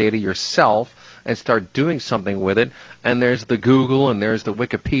get at the data yourself and start doing something with it. And there's the Google and there's the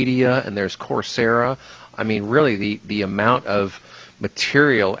Wikipedia and there's Coursera. I mean, really, the amount of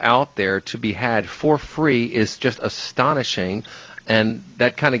material out there to be had for free is just astonishing. And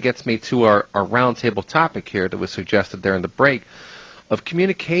that kind of gets me to our roundtable topic here that was suggested there in the break of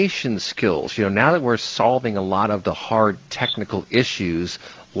communication skills. Now that we're solving a lot of the hard technical issues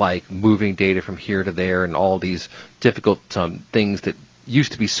like moving data from here to there and all these difficult things that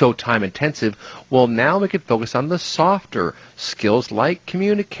used to be so time intensive, well, now we could focus on the softer skills like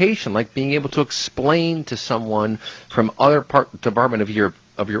communication, like being able to explain to someone from other department of your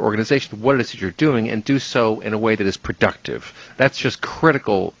organization what it is that you're doing and do so in a way that is productive. That's just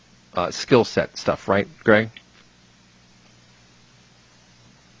critical skill set stuff, right, Greg?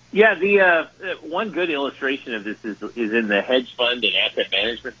 Yeah, the one good illustration of this is in the hedge fund and asset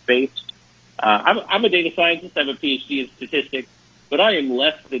management space. I'm a data scientist. I have a PhD in statistics, but I am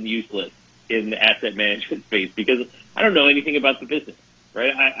less than useless in the asset management space because I don't know anything about the business,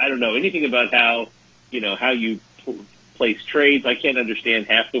 right? I don't know anything about how you place trades. I can't understand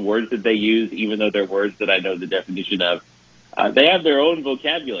half the words that they use, even though they're words that I know the definition of. They have their own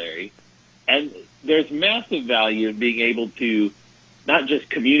vocabulary, and there's massive value in being able to not just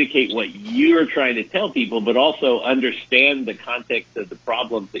communicate what you're trying to tell people, but also understand the context of the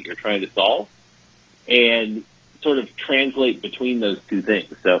problems that you're trying to solve and sort of translate between those two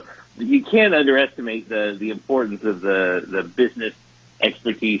things. So you can't underestimate the importance of the business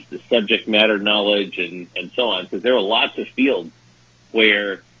expertise, the subject matter knowledge, and so on, because there are lots of fields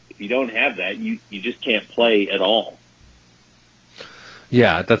where if you don't have that, you just can't play at all.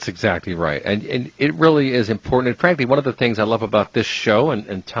 Yeah, that's exactly right. And it really is important. And frankly, one of the things I love about this show,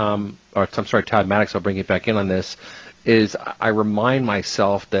 and Todd Maddox, I'll bring you back in on this, is I remind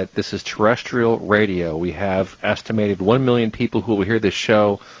myself that this is terrestrial radio. We have estimated 1 million people who will hear this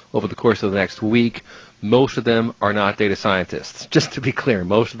show over the course of the next week. Most of them are not data scientists. Just to be clear,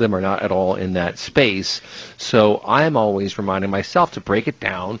 most of them are not at all in that space. So I'm always reminding myself to break it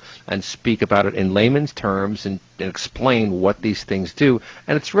down and speak about it in layman's terms and explain what these things do.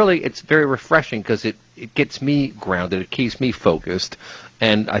 And it's very refreshing because it gets me grounded. It keeps me focused.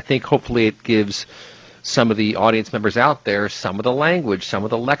 And I think hopefully it gives some of the audience members out there some of the language, some of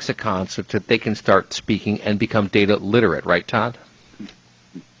the lexicon, so that they can start speaking and become data literate. Right, Todd?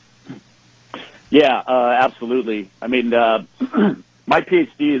 Yeah, absolutely. I mean, my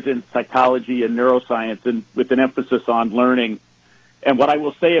PhD is in psychology and neuroscience, and with an emphasis on learning. And what I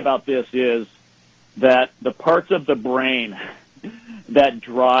will say about this is that the parts of the brain that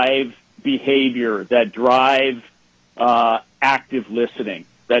drive behavior, that drive active listening,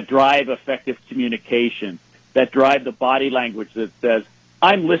 that drive effective communication, that drive the body language that says,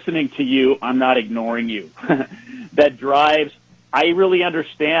 I'm listening to you, I'm not ignoring you, that drives, I really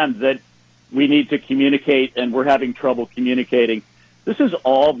understand that we need to communicate and we're having trouble communicating. This is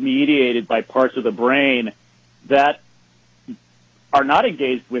all mediated by parts of the brain that are not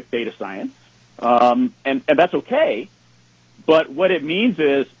engaged with data science, and that's okay. But what it means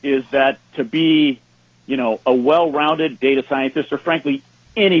is that to be, a well-rounded data scientist, or frankly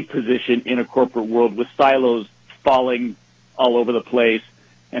any position in a corporate world with silos falling all over the place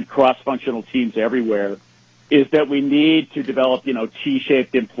and cross-functional teams everywhere, is that we need to develop,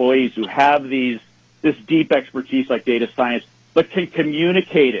 T-shaped employees who have this deep expertise like data science, but can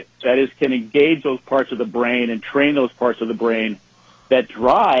communicate it. That is, can engage those parts of the brain and train those parts of the brain that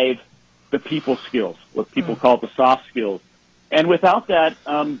drive the people skills, what people call the soft skills. And without that,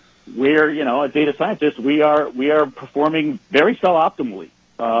 we're, a data scientist, we are performing very suboptimally.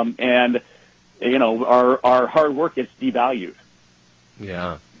 And our hard work gets devalued.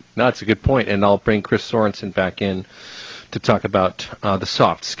 Yeah. No, that's a good point, and I'll bring Chris Sorensen back in to talk about the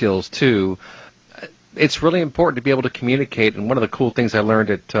soft skills, too. It's really important to be able to communicate, and one of the cool things I learned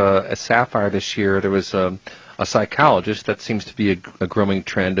at Sapphire this year, there was a psychologist, that seems to be a growing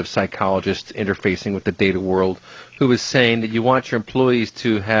trend of psychologists interfacing with the data world, who was saying that you want your employees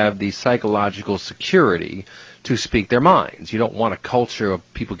to have the psychological security to speak their minds. You don't want a culture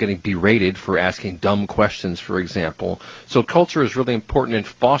of people getting berated for asking dumb questions, for example. So culture is really important in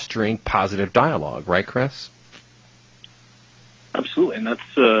fostering positive dialogue, right, Chris? Absolutely, and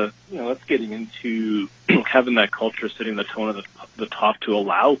that's getting into having that culture, setting the tone at the top to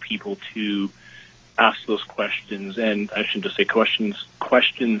allow people to ask those questions, and I shouldn't just say questions,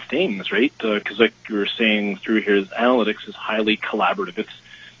 question things, right? Because like you were saying through here, analytics is highly collaborative.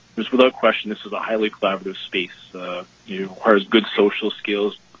 It's without question, this is a highly collaborative space. It requires good social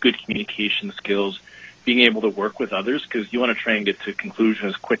skills, good communication skills, being able to work with others, because you want to try and get to a conclusion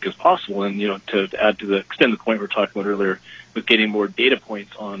as quick as possible. And, to add to extend the point we were talking about earlier with getting more data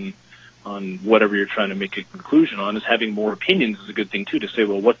points on whatever you're trying to make a conclusion on, is having more opinions is a good thing, too, to say,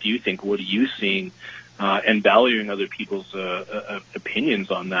 well, what do you think? What are you seeing? And valuing other people's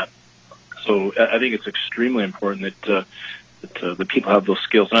opinions on that. So I think it's extremely important that the people have those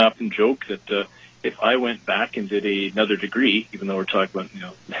skills. And I often joke that if I went back and did another degree, even though we're talking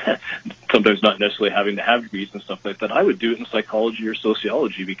about, sometimes not necessarily having to have degrees and stuff like that, I would do it in psychology or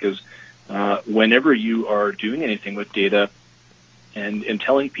sociology, because whenever you are doing anything with data and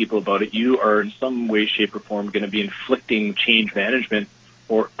telling people about it, you are in some way, shape, or form going to be inflicting change management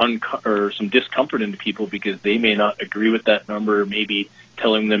or some discomfort into people, because they may not agree with that number, maybe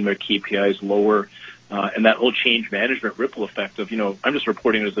telling them their KPI is lower. And that whole change management ripple effect of, I'm just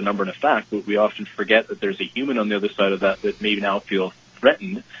reporting it as a number and a fact, but we often forget that there's a human on the other side of that may now feel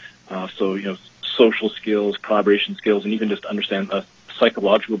threatened. So, social skills, collaboration skills, and even just understand the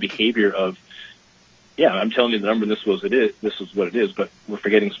psychological behavior of yeah, I'm telling you the number, and this is what it is, but we're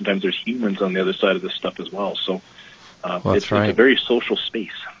forgetting sometimes there's humans on the other side of this stuff as well. So it's a very social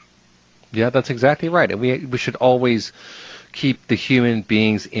space. Yeah, that's exactly right. And we should always keep the human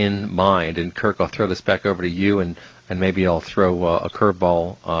beings in mind. And Kirk, I'll throw this back over to you, and maybe I'll throw a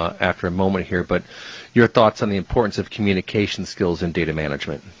curveball after a moment here. But your thoughts on the importance of communication skills in data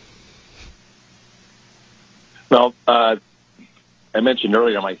management? Well, I mentioned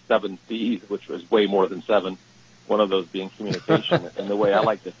earlier my 7 C's, which was way more than 7. One of those being communication, and the way I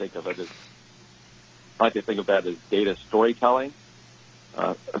like to think of it is, that as data storytelling.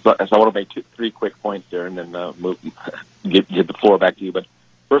 So I want to make 3 quick points there, and then get the floor back to you. But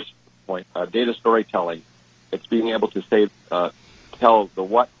first point, data storytelling. It's being able to tell the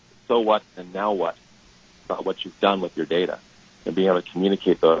what, so what, and now what about what you've done with your data, and being able to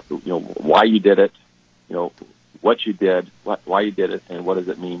communicate why you did it, what you did, why you did it, and what does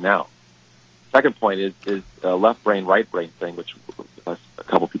it mean now. Second point is left brain, right brain thing, which a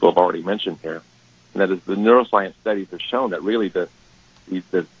couple people have already mentioned here, and that is the neuroscience studies have shown that really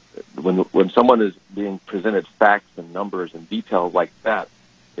when someone is being presented facts and numbers and details like that,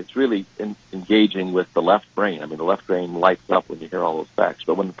 it's really engaging with the left brain. I mean, the left brain lights up when you hear all those facts.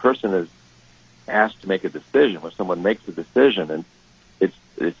 But when the person is asked to make a decision, when someone makes a decision, and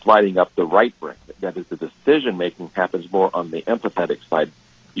it's lighting up the right brain, that is, the decision-making happens more on the empathetic side.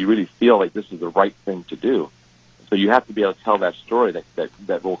 You really feel like this is the right thing to do. So you have to be able to tell that story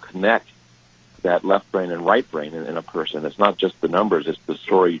that will connect that left brain and right brain in a person. It's not just the numbers, it's the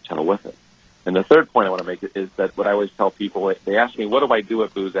story you tell with it. And the third point I want to make is that what I always tell people, they ask me, what do I do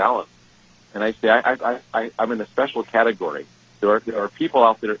at Booz Allen? And I say, I'm in a special category. There are people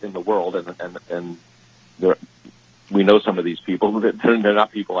out there in the world, and we know some of these people. They're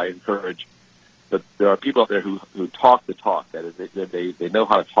not people I encourage, but there are people out there who talk the talk. That is, they know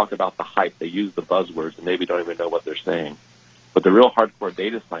how to talk about the hype. They use the buzzwords and maybe don't even know what they're saying. But the real hardcore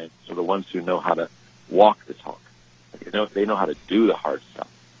data scientists are the ones who know how to walk the talk. They know how to do the hard stuff,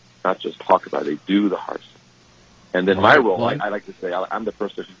 not just talk about it. They do the hard stuff. And then my role, I like to say, I'm the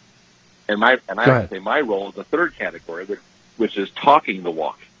person, and I like to say my role is the third category, which is talking the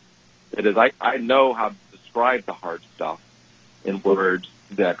walk. That is, I know how to describe the hard stuff in words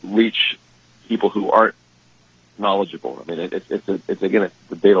that reach people who aren't knowledgeable. I mean, it's the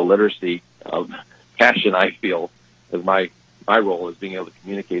data literacy passion I feel as my role is being able to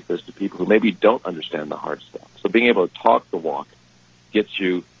communicate this to people who maybe don't understand the hard stuff. So being able to talk the walk gets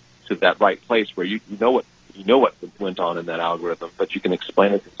you to that right place where you know what went on in that algorithm, but you can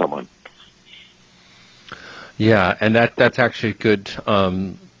explain it to someone. Yeah, and that's actually a good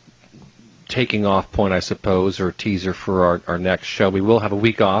taking off point, I suppose, or teaser for our next show. We will have a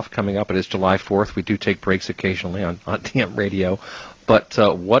week off coming up. It is July 4th. We do take breaks occasionally on DM Radio. But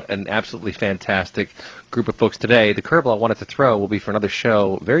what an absolutely fantastic group of folks today. The curveball I wanted to throw will be for another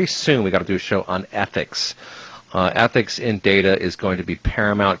show very soon. We got to do a show on ethics. Ethics in data is going to be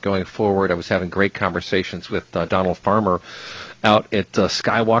paramount going forward. I was having great conversations with Donald Farmer out at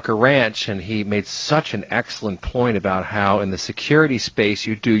Skywalker Ranch, and he made such an excellent point about how in the security space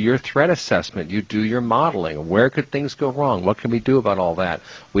you do your threat assessment, you do your modeling. Where could things go wrong? What can we do about all that?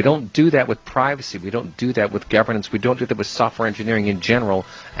 We don't do that with privacy. We don't do that with governance. We don't do that with software engineering in general,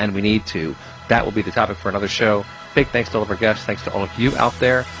 and we need to. That will be the topic for another show. Big thanks to all of our guests. Thanks to all of you out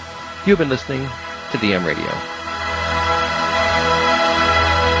there. You've been listening to DM Radio.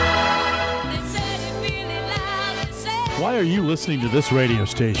 Why are you listening to this radio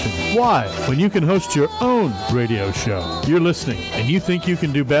station? Why? When you can host your own radio show. You're listening and you think you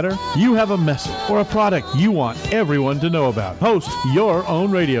can do better? You have a message or a product you want everyone to know about. Host your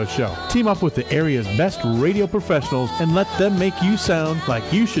own radio show. Team up with the area's best radio professionals and let them make you sound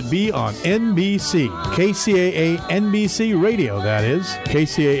like you should be on NBC. KCAA NBC Radio, that is.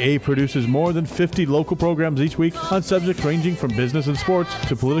 KCAA produces more than 50 local programs each week on subjects ranging from business and sports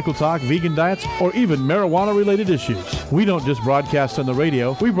to political talk, vegan diets, or even marijuana-related issues. We don't just broadcast on the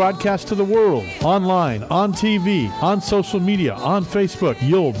radio, we broadcast to the world. Online, on TV, on social media, on Facebook.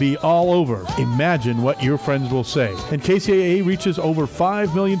 You'll be all over. Imagine what your friends will say. And KCAA reaches over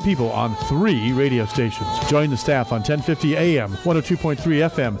 5 million people on 3 radio stations. Join the staff on 1050 AM, 102.3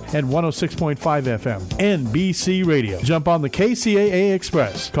 FM, and 106.5 FM. NBC Radio. Jump on the KCAA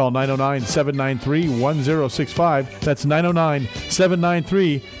Express. Call 909-793-1065. That's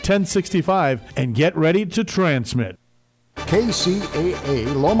 909-793-1065. And get ready to transmit.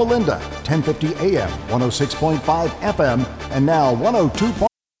 KCAA Loma Linda, 1050 AM, 106.5 FM, and now 102.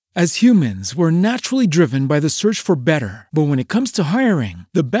 As humans, we're naturally driven by the search for better. But when it comes to hiring,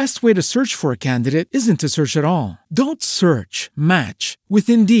 the best way to search for a candidate isn't to search at all. Don't search, match with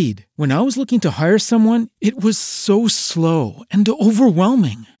Indeed. When I was looking to hire someone, it was so slow and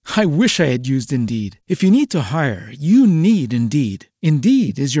overwhelming. I wish I had used Indeed. If you need to hire, you need Indeed.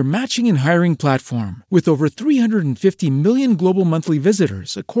 Indeed is your matching and hiring platform with over 350 million global monthly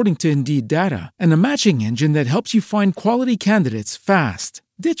visitors, according to Indeed data, and a matching engine that helps you find quality candidates fast.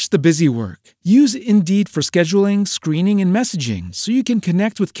 Ditch the busy work. Use Indeed for scheduling, screening, and messaging so you can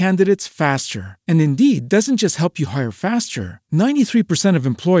connect with candidates faster. And Indeed doesn't just help you hire faster. 93% of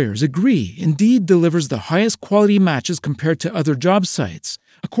employers agree Indeed delivers the highest quality matches compared to other job sites,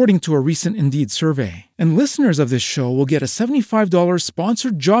 according to a recent Indeed survey. And listeners of this show will get a $75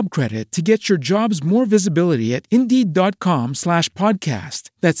 sponsored job credit to get your jobs more visibility at Indeed.com/podcast.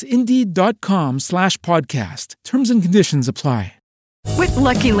 That's Indeed.com/podcast. Terms and conditions apply. With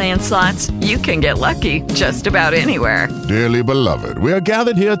Lucky Land Slots, you can get lucky just about anywhere. Dearly beloved, we are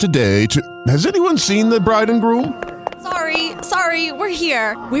gathered here today to... Has anyone seen the bride and groom? Sorry, we're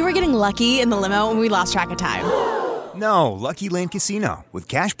here. We were getting lucky in the limo and we lost track of time. No, Lucky Land Casino, with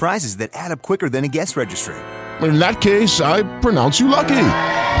cash prizes that add up quicker than a guest registry. In that case, I pronounce you lucky.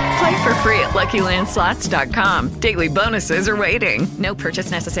 Play for free at LuckyLandSlots.com. Daily bonuses are waiting. No purchase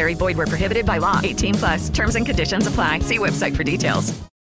necessary. Void where prohibited by law. 18+. Terms and conditions apply. See website for details.